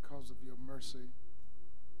grace and because of your mercy,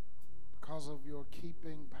 because of your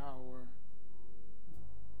keeping power,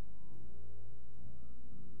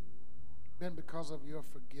 been because of your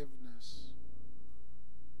forgiveness.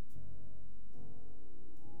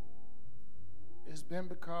 It's been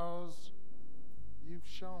because you've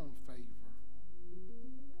shown favor.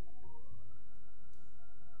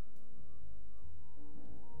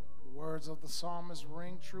 The words of the psalmist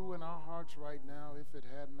ring true in our hearts right now if it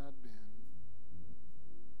had not been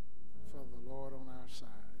for the Lord on our side.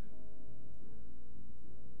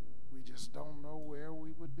 We just don't know where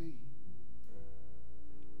we would be.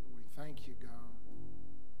 But we thank you, God,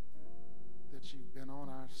 that you've been on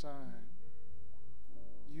our side.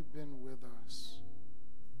 You've been with us.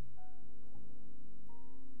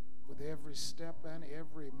 With every step and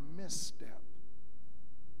every misstep,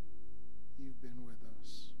 you've been with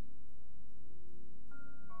us.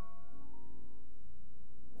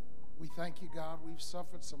 We thank you, God, we've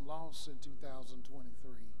suffered some loss in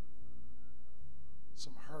 2023.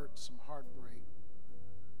 Some hurt, some heartbreak,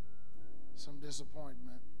 some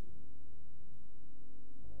disappointment.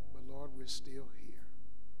 But Lord, we're still here.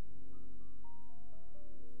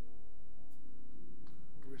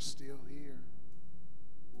 We're still here.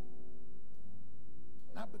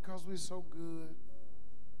 Not because we're so good,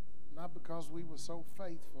 not because we were so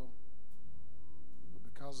faithful,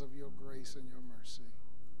 but because of your grace and your mercy.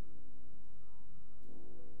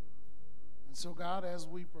 And so, God, as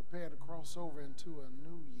we prepare to cross over into a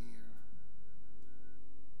new year,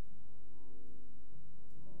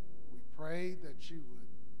 we pray that you would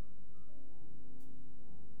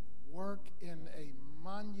work in a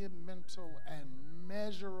monumental and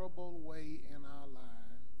measurable way in our lives.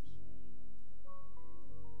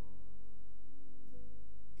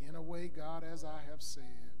 In a way, God, as I have said,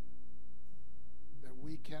 that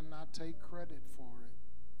we cannot take credit for it.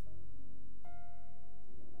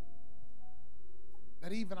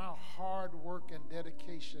 That even our hard work and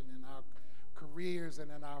dedication in our careers and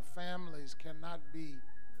in our families cannot be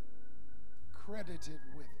credited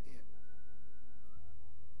with it.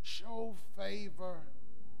 Show favor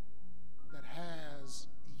that has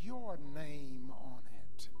your name on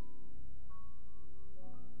it.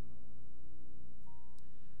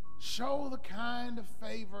 Show the kind of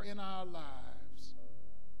favor in our lives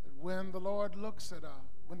that when the Lord looks at us,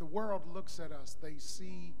 when the world looks at us, they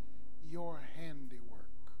see your handiwork.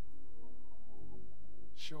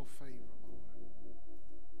 Show favor, Lord.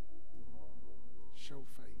 Show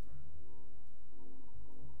favor.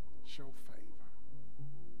 Show favor.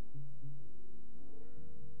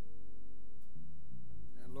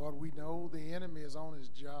 And Lord, we know the enemy is on his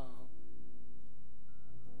job.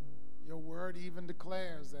 Your word even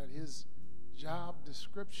declares that his job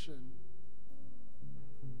description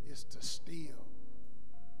is to steal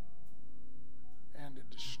and to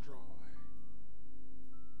destroy.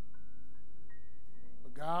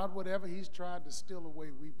 But God, whatever he's tried to steal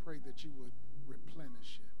away, we pray that you would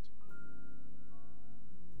replenish it.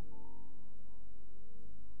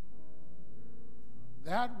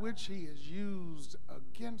 That which he has used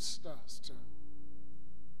against us to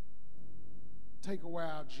take away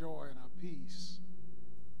our joy and our peace,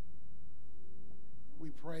 we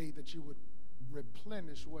pray that you would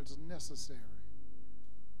replenish what's necessary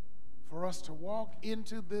for us to walk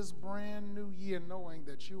into this brand new year knowing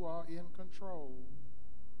that you are in control.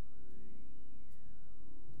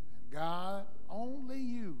 And God, only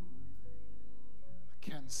you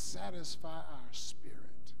can satisfy our spirit.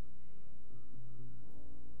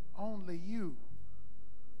 Only you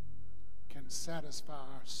can satisfy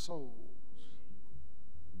our souls.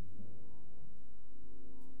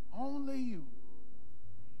 Only you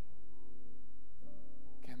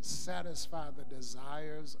can satisfy the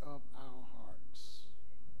desires of our hearts.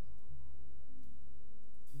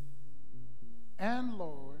 And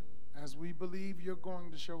Lord, as we believe you're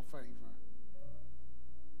going to show favor,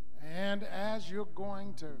 and as you're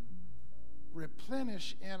going to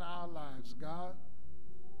replenish in our lives, God,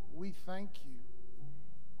 we thank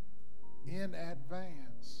you in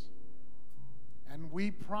advance. And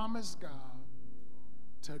we promise, God,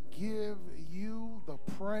 to give you the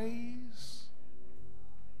praise,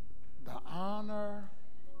 the honor,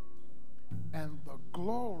 and the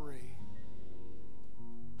glory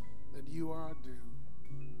that you are due.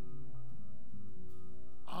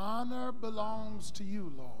 Honor belongs to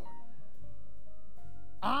you, Lord.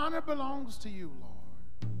 Honor belongs to you,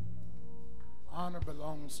 Lord. Honor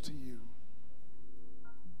belongs to you.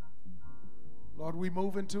 Lord, we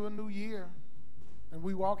move into a new year, and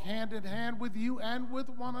we walk hand in hand with you and with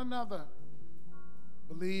one another,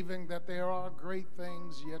 believing that there are great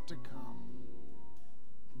things yet to come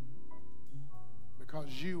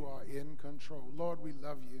because you are in control. Lord, we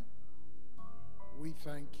love you. We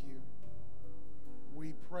thank you.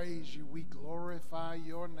 We praise you. We glorify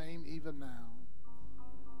your name even now.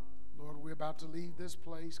 Lord, we're about to leave this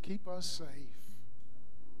place. Keep us safe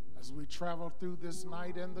as we travel through this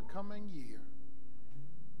night and the coming year.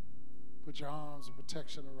 Put your arms of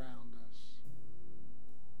protection around us.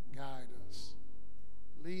 Guide us.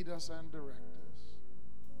 Lead us and direct us.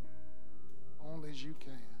 Only as you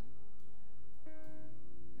can.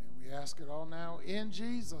 And we ask it all now in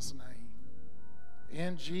Jesus' name.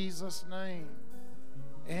 In Jesus' name.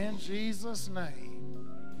 In Jesus' name.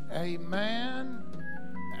 Amen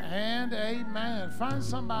and amen. Find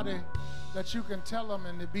somebody that you can tell them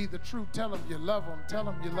and to be the truth. Tell them you love them. Tell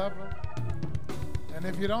them you love them. And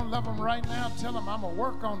if you don't love them right now, tell them I'm going to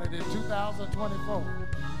work on it in 2024.